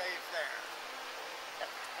IRA grave there.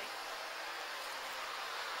 Okay.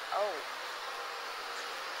 Oh.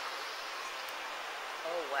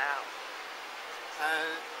 Oh, wow. And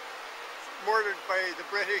murdered by the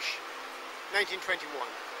British, 1921.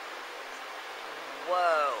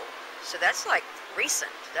 Whoa. So that's like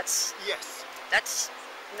recent. That's Yes.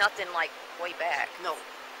 nothing like way back. No. Wow.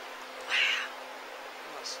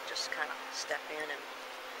 Let's just kind of step in and...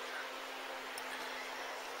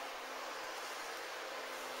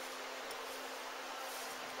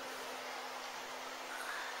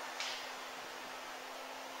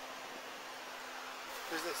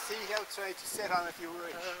 There's a seat outside to sit on if you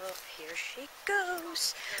wish. Oh, here she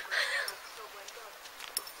goes.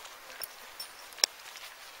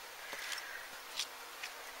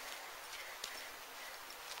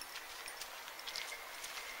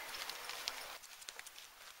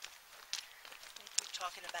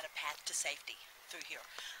 talking about a path to safety through here.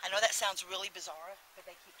 I know that sounds really bizarre, but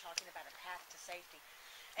they keep talking about a path to safety.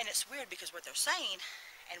 And it's weird because what they're saying,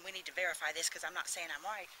 and we need to verify this because I'm not saying I'm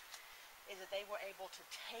right, is that they were able to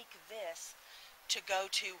take this to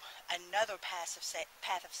go to another path of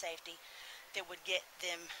safety that would get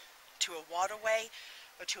them to a waterway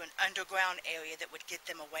or to an underground area that would get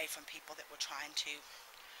them away from people that were trying to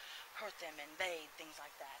hurt them, invade, things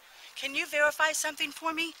like that. Can you verify something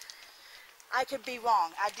for me? I could be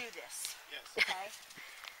wrong. I do this. Yes. Okay?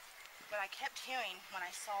 But I kept hearing when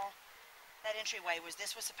I saw that entryway was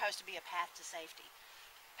this was supposed to be a path to safety.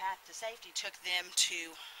 Path to safety took them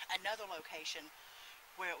to another location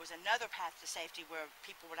where it was another path to safety where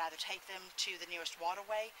people would either take them to the nearest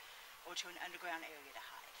waterway or to an underground area to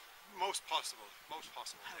hide. Most possible.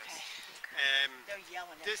 Okay. Yes. They're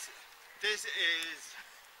yelling at This is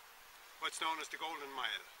what's known as the Golden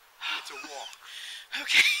Mile. It's a walk.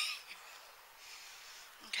 Okay.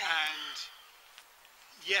 Okay. And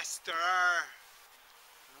yes, there are,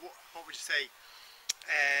 what would you say,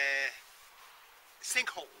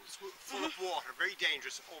 sinkholes full of water, very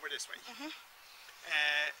dangerous over this way.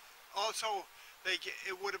 Also, like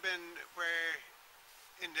it would have been where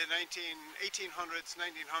in the 1800s,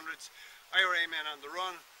 1900s, IRA men on the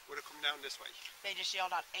run would have come down this way. They just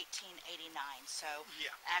yelled out 1889, so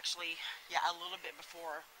Yeah. actually, yeah, a little bit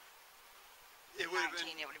before It would have been,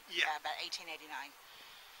 it would have yeah. about 1889.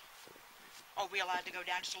 Are we allowed to go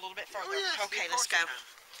down just a little bit further? Oh, yes, okay, of let's course go.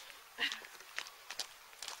 you can.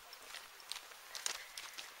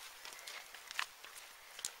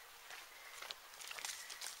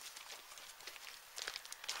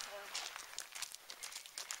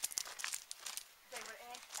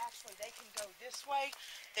 Actually, they can go this way.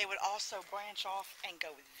 They would also branch off and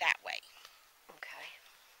go that way. Okay.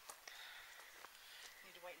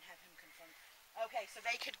 Need to wait and have him confirm. Okay, so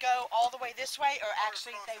they could go all the way this way, or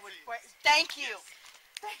actually across they the would. fields. Thank you.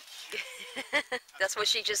 That's what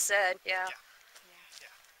she just said, yeah.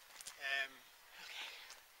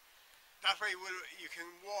 That way you can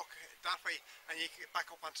walk that way and you can get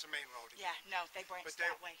back up onto the main road again. Yeah, no, they branch But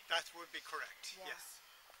that way. that would be correct, Yeah. yes.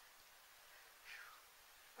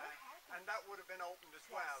 And that would have been opened as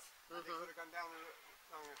well. And they could have gone down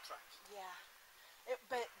along the track. Yeah,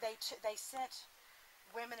 but they sent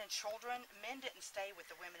women and children. Men didn't stay with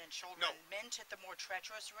the women and children. No. Men took the more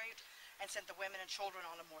treacherous route and sent the women and children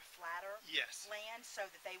on a more flatter Yes. land so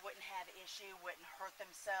that they wouldn't have issue, wouldn't hurt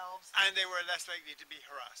themselves. And they were less likely to be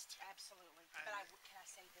harassed. Absolutely. But can I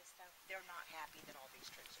say this though? They're not happy that all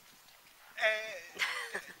these trees are being taken.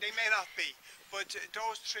 They may not be, but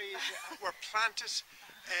those trees were planted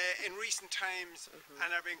in recent times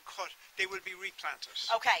and are being cut. They will be replanted.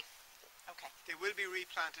 Okay. Okay. They will be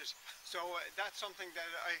replanted. So that's something that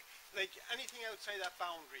like anything outside that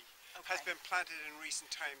boundary has been planted in recent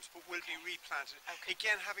times, but will be replanted. Okay.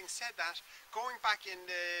 Again, having said that, going back in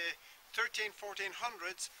the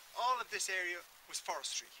 1400s, all of this area was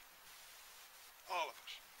forestry. All of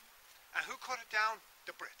it. And who cut it down?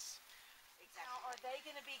 The Brits. Exactly. Now, are they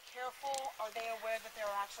going to be careful? Are they aware that there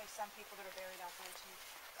are actually some people that are buried out there too?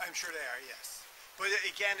 I'm sure they are, yes. But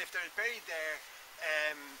again, if they're buried there,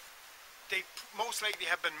 they most likely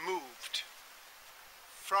have been moved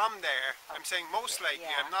from there. I'm saying most likely,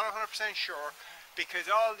 Yeah. I'm not 100% sure, because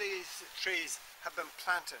all these trees have been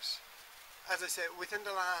planted. As I said, within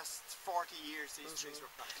the last 40 years, these trees were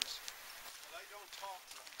planted. Well, I don't talk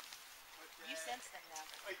to them. But, You sense them now.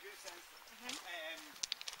 I do sense them.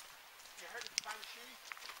 You heard of the Banshee?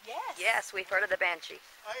 Yes. Yes, we've heard of the Banshee.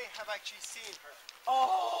 I have actually seen her.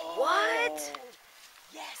 Oh. What?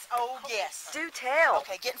 Yes. Oh, yes. Do tell.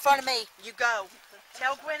 Okay, get in front of me. You go.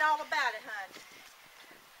 Tell Gwen all about it, hon.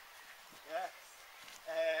 Yes.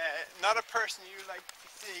 Not a person you like to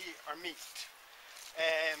see or meet.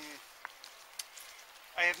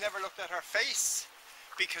 I have never looked at her face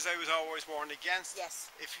because I was always warned against.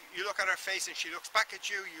 Yes. If you look at her face and she looks back at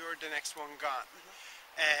you, you're the next one gone.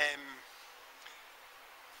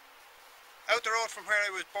 Out the road from where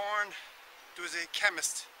I was born, there was a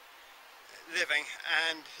chemist living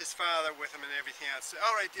and his father with him and everything else.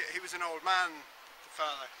 All right, he was an old man, the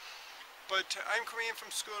father. But I'm coming in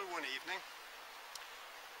from school one evening,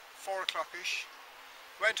 4 o'clock-ish,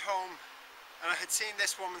 went home and I had seen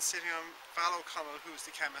this woman sitting on Val O'Connell, who's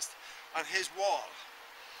the chemist, on his wall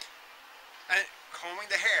and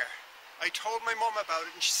combing the hair. I told my mum about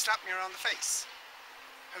it and she slapped me around the face.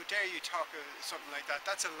 How dare you talk of something like that?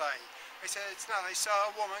 That's a lie. I said, it's not. I saw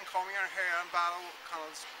a woman combing her hair on Val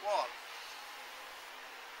O'Connell's wall.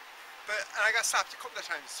 And I got slapped a couple of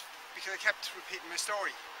times because I kept repeating my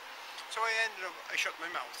story. So I shut my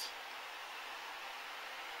mouth.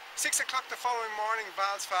 6 o'clock the following morning,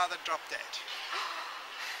 Val's father dropped dead.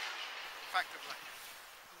 Fact of life.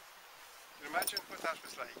 You can imagine what that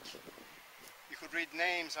was like. You could read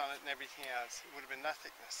names on it and everything else. It would have been that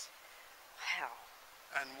thickness. Wow.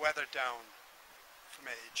 And weathered down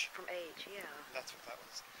from age. From age, yeah. And that's what that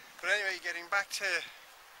was. But anyway, getting back to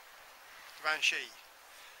the Banshee.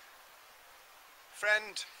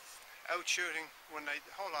 Friend out shooting one night,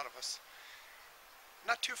 a whole lot of us.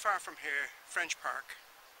 Not too far from here, French Park,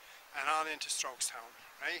 and on into Strokestown,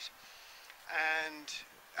 right? And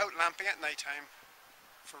out lamping at night time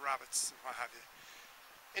for rabbits and what have you.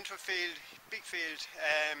 Into a field, big field,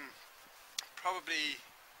 probably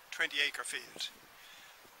 20-acre field.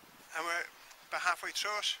 And we're about halfway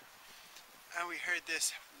through it, and we heard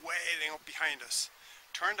this wailing up behind us.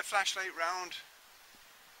 Turned the flashlight round,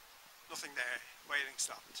 nothing there, wailing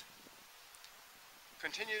stopped.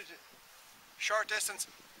 Continued short distance,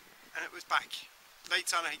 and it was back.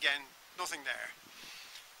 Lights on it again, nothing there.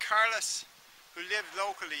 Carlos, who lived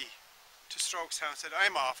locally to Strokestown, said,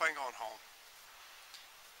 I'm off, I'm going home.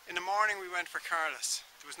 In the morning we went for Carlos.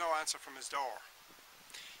 There was no answer from his door.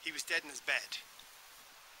 He was dead in his bed.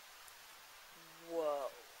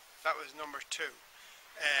 Whoa. That was number 2.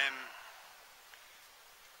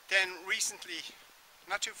 Then recently,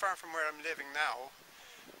 not too far from where I'm living now,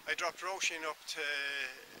 I dropped Roisin up to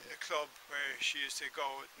a club where she used to go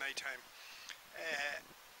at night time.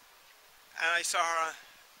 And I saw her,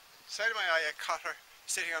 side of my eye, I caught her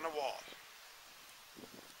sitting on a wall.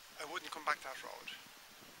 I wouldn't come back that road.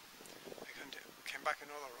 I couldn't do, came back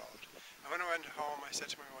another road. And when I went home, I said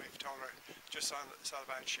to my wife, told her, just saw the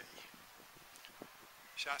Banshee.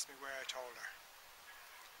 She asked me where I told her.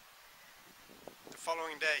 The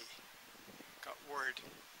following day, got word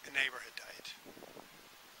a neighbour had died.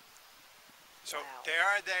 So Wow. they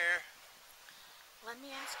are there. Let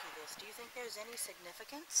me ask you this. Do you think there's any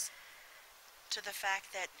significance to the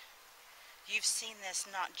fact that you've seen this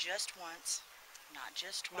not just once, not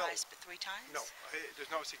just twice, but 3 times? No,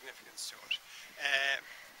 there's no significance to it.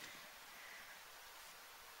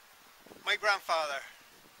 My grandfather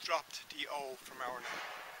dropped the O from our name.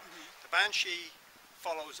 The Banshee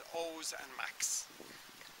follows O's and Macs.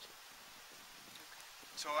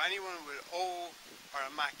 So anyone with O or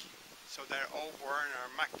a Mac, so they're O'Byrne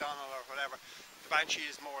or MacDonald or whatever, the Banshee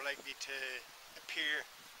is more likely to appear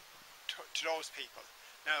to those people.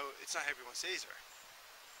 Now, it's not everyone sees her.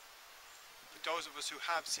 But those of us who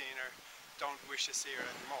have seen her don't wish to see her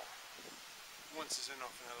anymore. Once is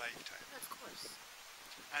enough in a lifetime. Of course.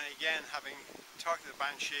 And again, having talked to the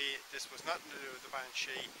Banshee, this was nothing to do with the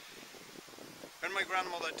Banshee. When my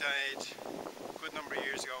grandmother died, a good number of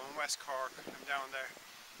years ago in West Cork, I'm down there,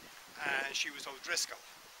 and she was O'Driscoll.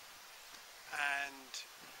 And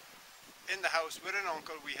in the house with an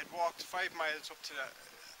uncle, we had walked 5 miles up to the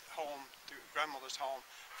home, the grandmother's home,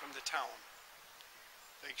 from the town.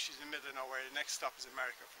 Like, she's in the middle of nowhere. The next stop is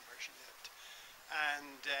America from where she lived.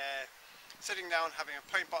 And sitting down, having a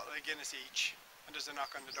pint bottle of Guinness each, and there's a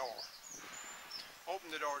knock on the door. Open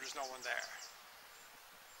the door, there's no one there.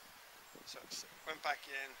 So went back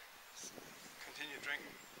in, continued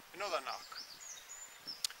drinking. Another knock.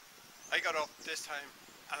 I got up this time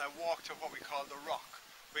and I walked to what we call the Rock,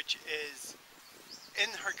 which is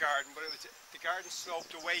in her garden, but the garden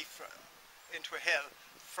sloped away into a hill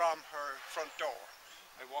from her front door.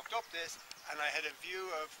 I walked up this and I had a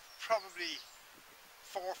view of probably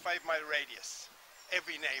 4 or 5 mile radius.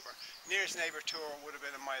 Every neighbour. Nearest neighbour to her would have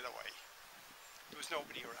been a mile away. There was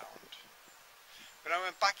nobody around. When I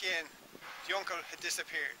went back in, the uncle had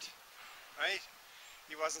disappeared, right?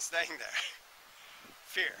 He wasn't staying there.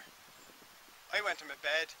 Fear. I went to my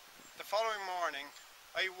bed. The following morning,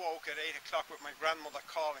 I woke at 8 o'clock with my grandmother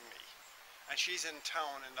calling me, and she's in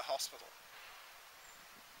town in the hospital.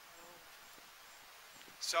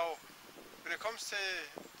 So, when it comes to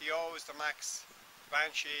the O's, the Macs,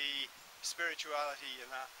 Banshee, spirituality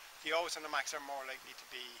and that, the O's and the Macs are more likely to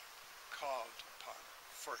be called upon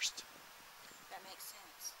first. That makes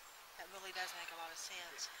sense. That really does make a lot of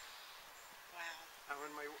sense. Wow. And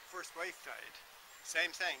when my first wife died,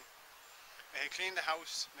 same thing. I had cleaned the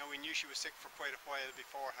house. Now, we knew she was sick for quite a while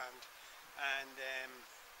beforehand, and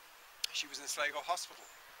she was in Sligo Hospital.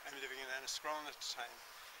 I'm living in Enniscrone at the time.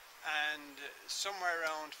 And somewhere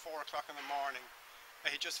around 4 o'clock in the morning,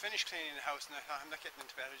 I had just finished cleaning the house and I thought, I'm not getting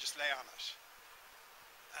into bed, I just lay on it.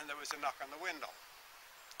 And there was a knock on the window,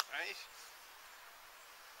 right?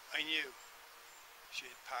 I knew she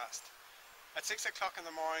had passed. At 6 o'clock in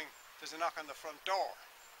the morning, there's a knock on the front door.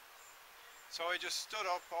 So I just stood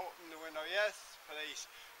up, opened the window. Yes, police.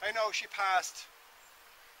 I know she passed.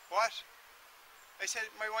 What? I said,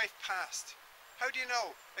 my wife passed. How do you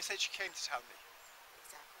know? I said, she came to tell me.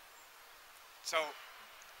 Exactly. So,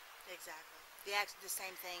 Exactly. The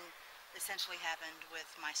same thing essentially happened with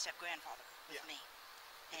my step-grandfather, with me.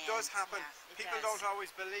 it does happen. Yeah, it People does. don't always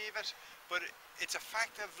believe it, but it's a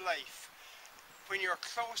fact of life. When you're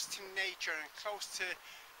close to nature and close to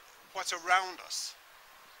what's around us,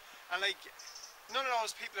 and like, none of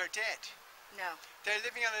those people are dead. No. They're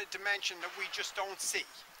living on a dimension that we just don't see.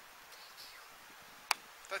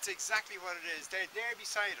 That's exactly what it is. They're there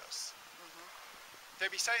beside us.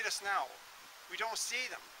 They're beside us now. We don't see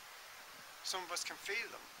them. Some of us can feel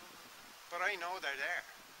them. But I know they're there.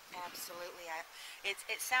 Absolutely. It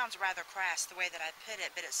sounds rather crass the way that I put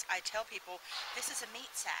it, but I tell people this is a meat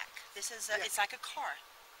sack. This is it's like a car.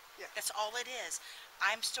 Yeah. That's all it is.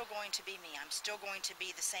 I'm still going to be me. I'm still going to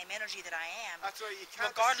be the same energy that I am. That's why you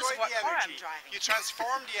can't regardless destroy of what the car energy. I'm driving. You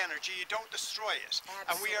transform the energy, you don't destroy it.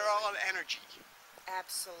 And we are all energy.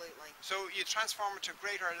 Absolutely. So you transform it to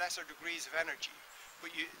greater or lesser degrees of energy.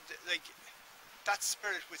 But you, like, that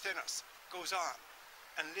spirit within us goes on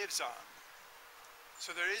and lives on.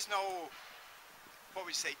 So there is no, what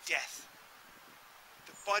we say, death.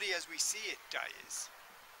 The body as we see it dies.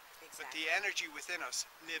 But the energy within us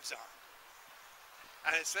lives on.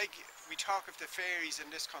 And it's like we talk of the fairies in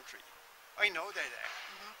this country. I know they're there.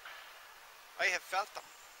 I have felt them.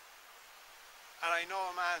 And I know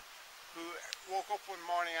a man who woke up one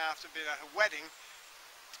morning after being at a wedding,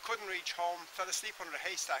 couldn't reach home, fell asleep under a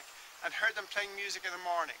haystack, and heard them playing music in the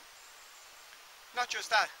morning. Not just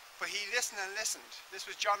that, but he listened and listened. This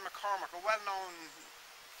was John McCormack, a well-known,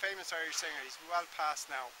 famous Irish singer. He's well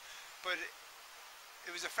past now. But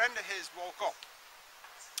it was a friend of his woke up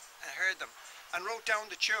and heard them and wrote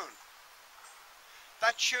down the tune.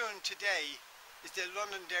 That tune today is the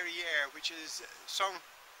London Derriere, which is sung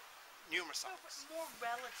numerous songs. More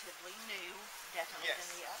relatively new, definitely,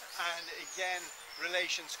 than the others. And again,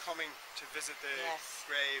 relations coming to visit the Yes.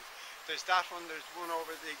 grave. There's that one, there's one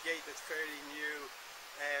over the gate that's fairly new.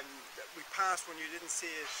 We passed when you didn't see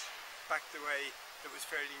it back the way that was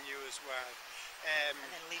fairly new as well. And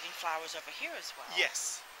then leaving flowers over here as well.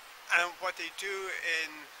 Yes. And what they do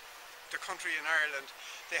in the country in Ireland,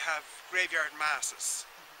 they have graveyard masses.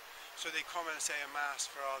 So they come and say a mass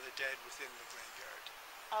for all the dead within the graveyard.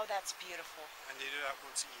 Oh, that's beautiful. And they do that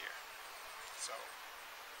once a year. So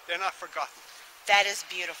they're not forgotten. That is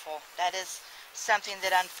beautiful. That is something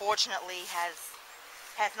that unfortunately has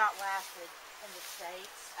not lasted in the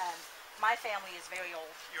States. My family is very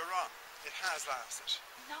old. You're wrong. It has lasted.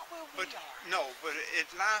 Not where we But are. no, but it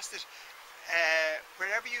lasted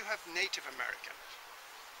wherever you have Native American,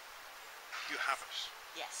 you have it.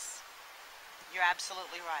 Yes. You're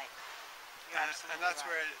absolutely right. You're absolutely And that's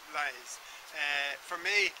right. where it lies. For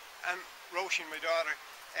me and Roisin, my daughter,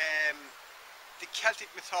 the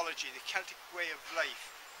Celtic mythology, the Celtic way of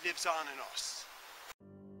life lives on in us.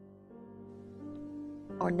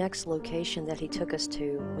 Our next location that he took us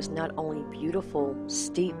to was not only beautiful,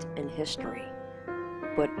 steeped in history,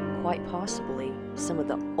 but quite possibly some of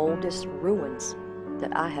the oldest ruins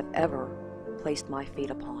that I have ever placed my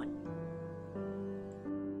feet upon.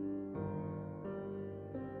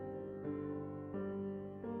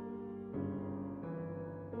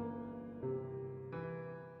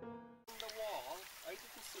 The wall, I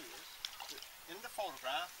didn't see it, but in the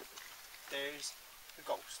photograph, there's a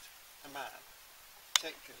ghost, a man.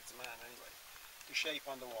 Technically it's a man anyway. The shape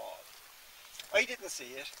on the wall. I didn't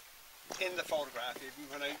see it in the photograph even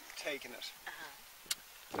when I taken it.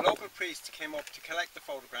 The local priest came up to collect the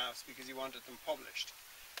photographs because he wanted them published.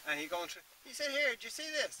 And he said, "Here, did you see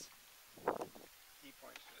this?" He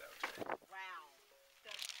pointed it out. Wow.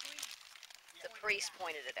 The priest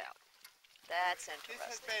pointed it out. That's This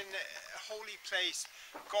has interesting. been a holy place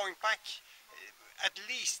going back at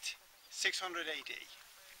least 600 AD.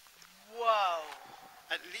 Whoa.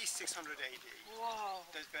 At least 600 AD. Whoa.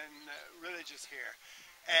 There's been religious here.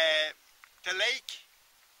 The lake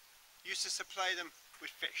used to supply them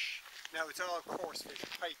with fish. Now it's all coarse fish,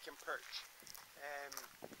 pike and perch.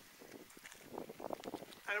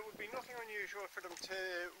 And it would be nothing unusual for them to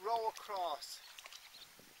row across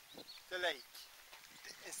the lake.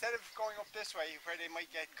 Instead of going up this way where they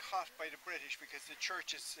might get caught by the British, because the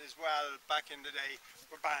churches as well back in the day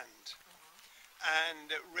were banned. And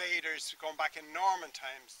raiders going back in Norman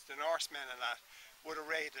times, the Norsemen and that, would have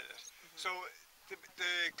raided it. So the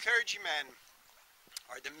clergymen,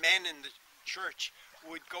 or the men in the church,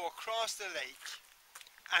 would go across the lake,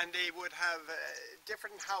 and they would have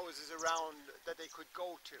different houses around that they could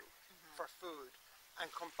go to for food, and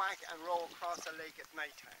come back and row across the lake at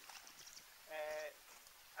night time.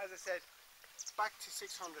 As I said, back to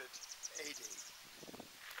 600 AD,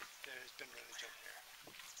 there's in religion here.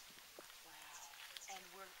 Wow. And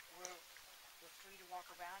we're free to walk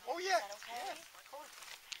around? Oh yeah, Is that okay? yes, of course.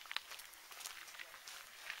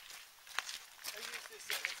 I use this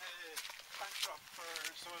as a backdrop for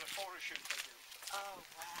some of the photo shoots I do. Oh,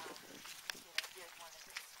 wow. Get a good one of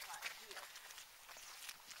this right here.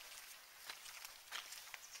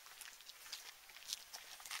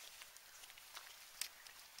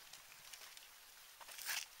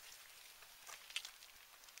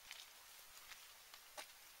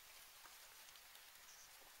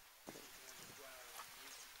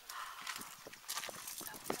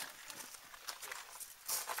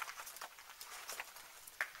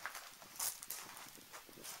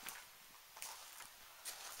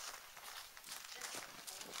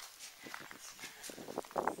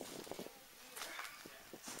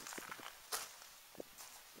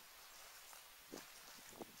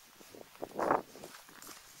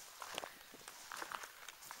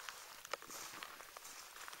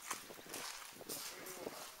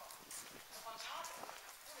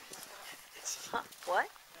 Huh? What?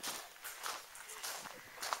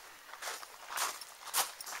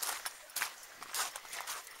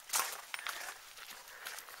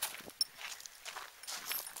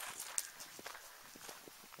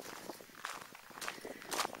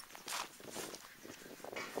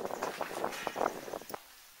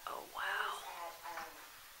 Oh, wow.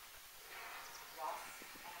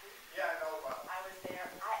 Yeah, I know about. I was there.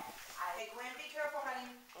 Hey, Gwen, be careful, honey.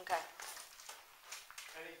 Okay.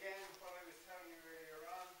 And again, what I was telling you earlier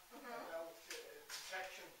on about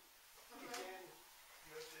protection, again,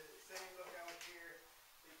 you have the same lookout here.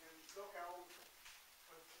 They can look out,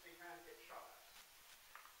 but they can't get shot at.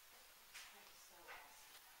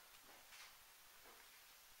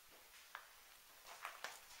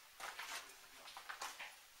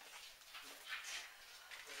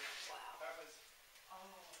 That was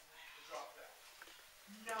the drop down.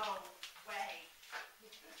 No way.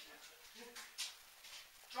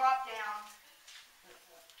 Drop down.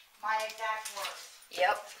 My exact words.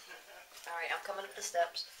 Yep. All right, I'm coming up the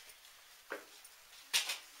steps.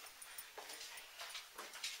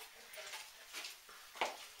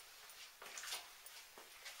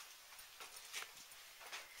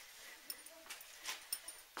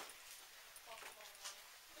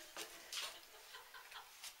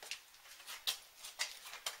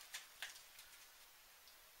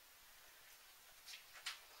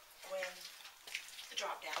 When the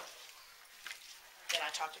drop down that I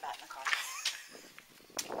talked about in the car.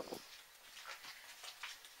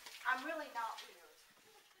 I'm really not weird.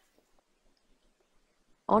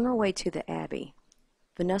 On her way to the Abbey,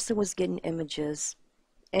 Vanessa was getting images,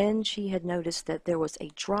 and she had noticed that there was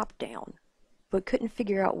a drop down, but couldn't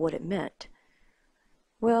figure out what it meant.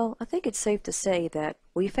 Well, I think it's safe to say that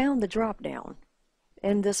we found the drop down,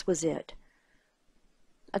 and this was it.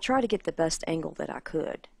 I tried to get the best angle that I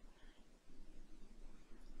could.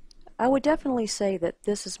 I would definitely say that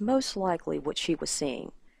this is most likely what she was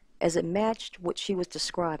seeing, as it matched what she was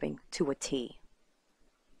describing to a T.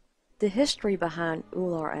 The history behind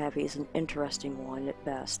Ular Abbey is an interesting one at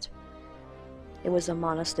best. It was a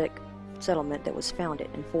monastic settlement that was founded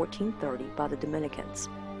in 1430 by the Dominicans,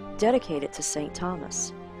 dedicated to St.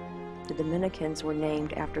 Thomas. The Dominicans were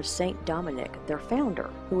named after St. Dominic, their founder,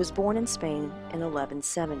 who was born in Spain in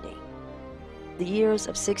 1170. The years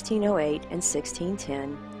of 1608 and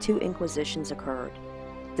 1610, two inquisitions occurred.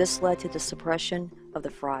 This led to the suppression of the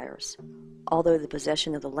friars. Although the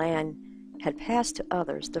possession of the land had passed to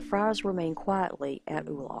others, the friars remained quietly at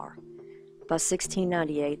Ular. By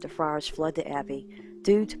 1698, the friars fled the abbey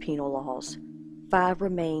due to penal laws. 5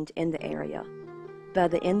 remained in the area. By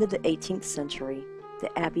the end of the 18th century,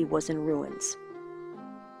 the abbey was in ruins.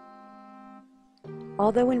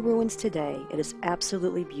 Although in ruins today, it is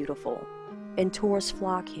absolutely beautiful, and tourists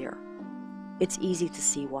flock here. It's easy to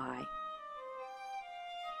see why.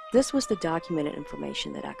 This was the documented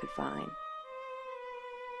information that I could find.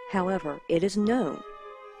 However, it is known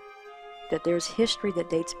that there's history that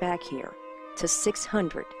dates back here to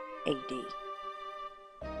 600 AD.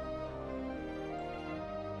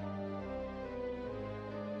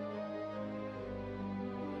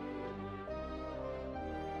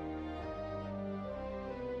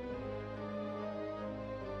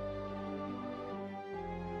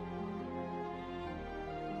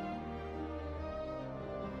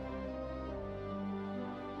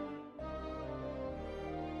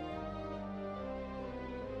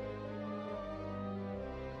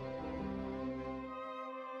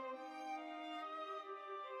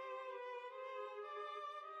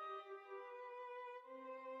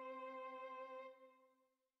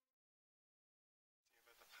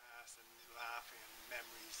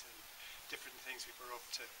 things we were up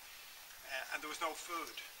to. And there was no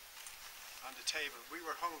food on the table. We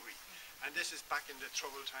were hungry. And this is back in the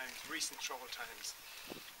troubled times, recent troubled times.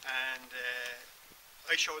 And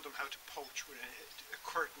I showed them how to poach with a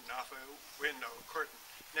curtain off a window,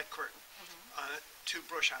 net curtain, on 2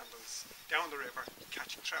 brush handles down the river,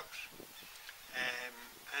 catching trout.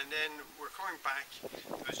 And then we're coming back.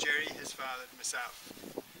 It was Jerry, his father, and myself.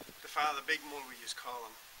 The father, Big Mull we used to call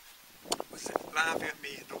him, was laughing at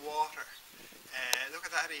me in the water. Look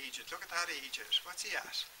at that Egypt, look at that Egypt. What's he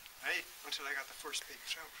at? Right? Until I got the first big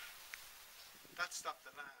trout. That stopped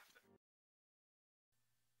the laugh.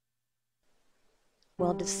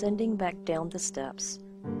 While descending back down the steps,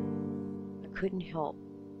 I couldn't help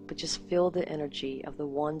but just feel the energy of the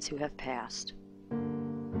ones who have passed.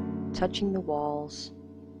 Touching the walls,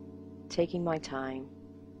 taking my time,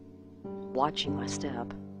 watching my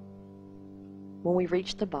step. When we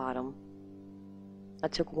reached the bottom, I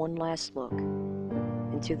took one last look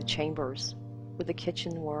into the chambers where the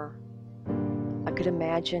kitchen were. I could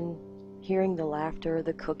imagine hearing the laughter,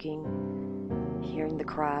 the cooking, hearing the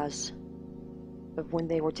cries of when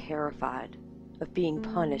they were terrified of being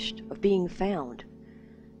punished, of being found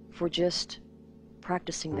for just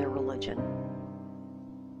practicing their religion.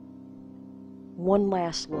 One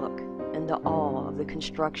last look and the awe of the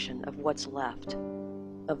construction of what's left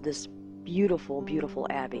of this beautiful, beautiful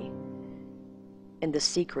abbey and the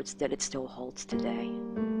secrets that it still holds today.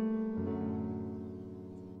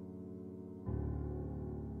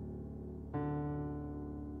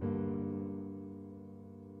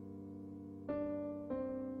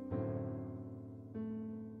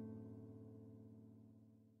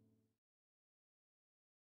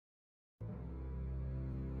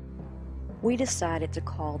 We decided to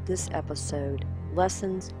call this episode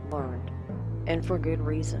Lessons Learned, and for good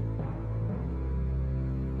reason.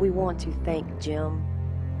 We want to thank Jim,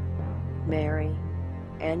 Mary,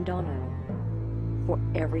 and Donnell for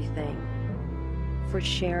everything, for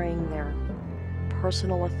sharing their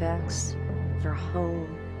personal effects, their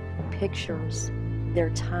home, pictures, their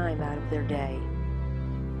time out of their day,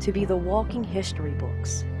 to be the walking history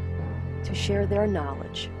books, to share their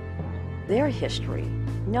knowledge, their history,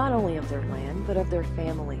 not only of their land, but of their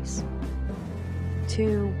families,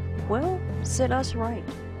 to, well, set us right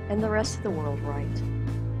and the rest of the world right,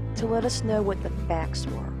 to let us know what the facts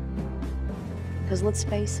were. Because let's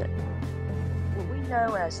face it, what we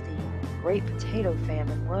know as the Great Potato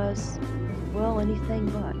Famine was, well, anything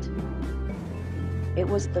but. It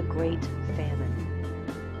was the Great Famine.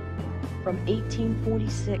 From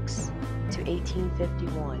 1846 to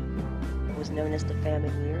 1851 was known as the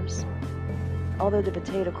famine years. Although the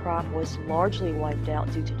potato crop was largely wiped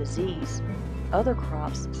out due to disease, other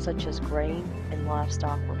crops such as grain and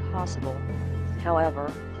livestock were possible.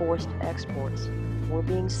 However, forced exports were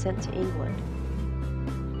being sent to England.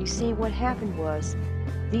 You see, what happened was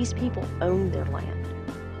these people owned their land.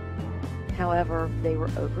 However, they were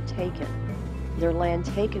overtaken, their land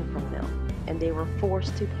taken from them, and they were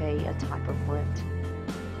forced to pay a type of rent.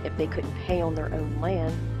 If they couldn't pay on their own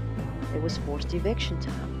land, it was forced eviction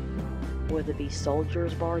time, whether it be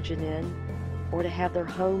soldiers barging in or to have their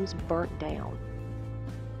homes burnt down.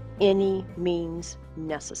 Any means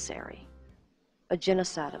necessary. A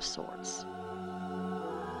genocide of sorts.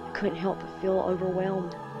 I couldn't help but feel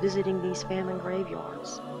overwhelmed visiting these famine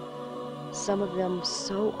graveyards. Some of them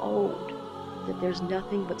so old that there's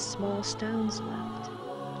nothing but small stones left,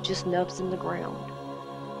 just nubs in the ground.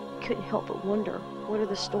 I couldn't help but wonder, what are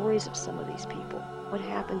the stories of some of these people? What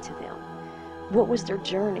happened to them? What was their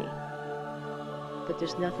journey? But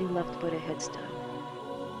there's nothing left but a headstone.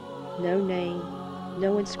 No name,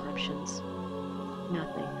 no inscriptions,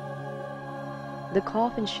 nothing. The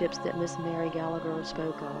coffin ships that Miss Mary Gallagher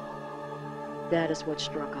spoke of, that is what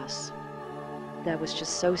struck us. That was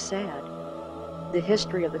just so sad. The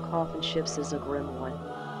history of the coffin ships is a grim one.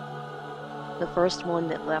 The first one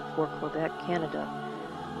that left for Quebec, Canada,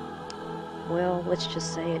 well, let's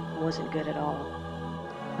just say it wasn't good at all.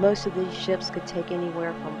 Most of these ships could take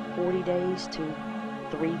anywhere from 40 days to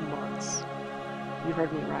 3 months. You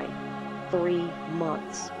heard me right. 3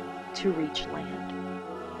 months to reach land.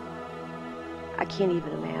 I can't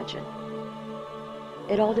even imagine.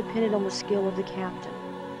 It all depended on the skill of the captain.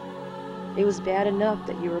 It was bad enough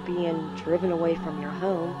that you were being driven away from your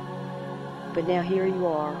home, but now here you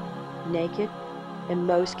are, naked, in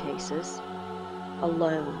most cases,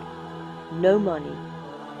 alone. No money,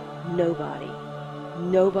 nobody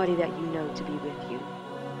that you know to be with you.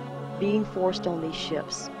 Being forced on these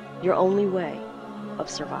ships, your only way of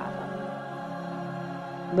survival.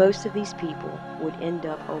 Most of these people would end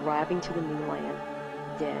up arriving to the new land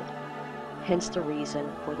dead. hence the reason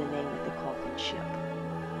for the name of the coffin ship.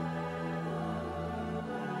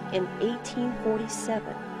 In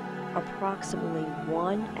 1847, approximately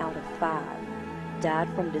 1 out of 5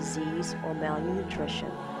 died from disease or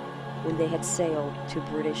malnutrition when they had sailed to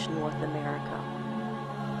British North America.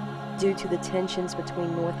 Due to the tensions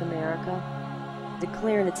between North America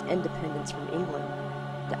declaring its independence from England,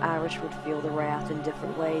 the Irish would feel the wrath in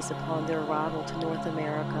different ways upon their arrival to North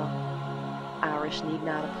America. Irish need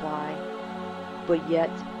not apply, but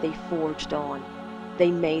yet they forged on.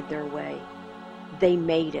 They made their way. They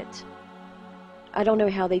made it. I don't know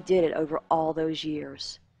how they did it over all those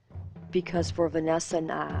years, because for Vanessa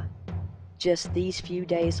and I, just these few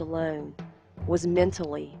days alone was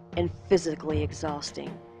mentally and physically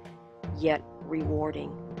exhausting, yet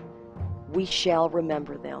rewarding. We shall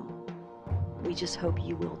remember them. We just hope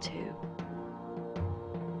you will too.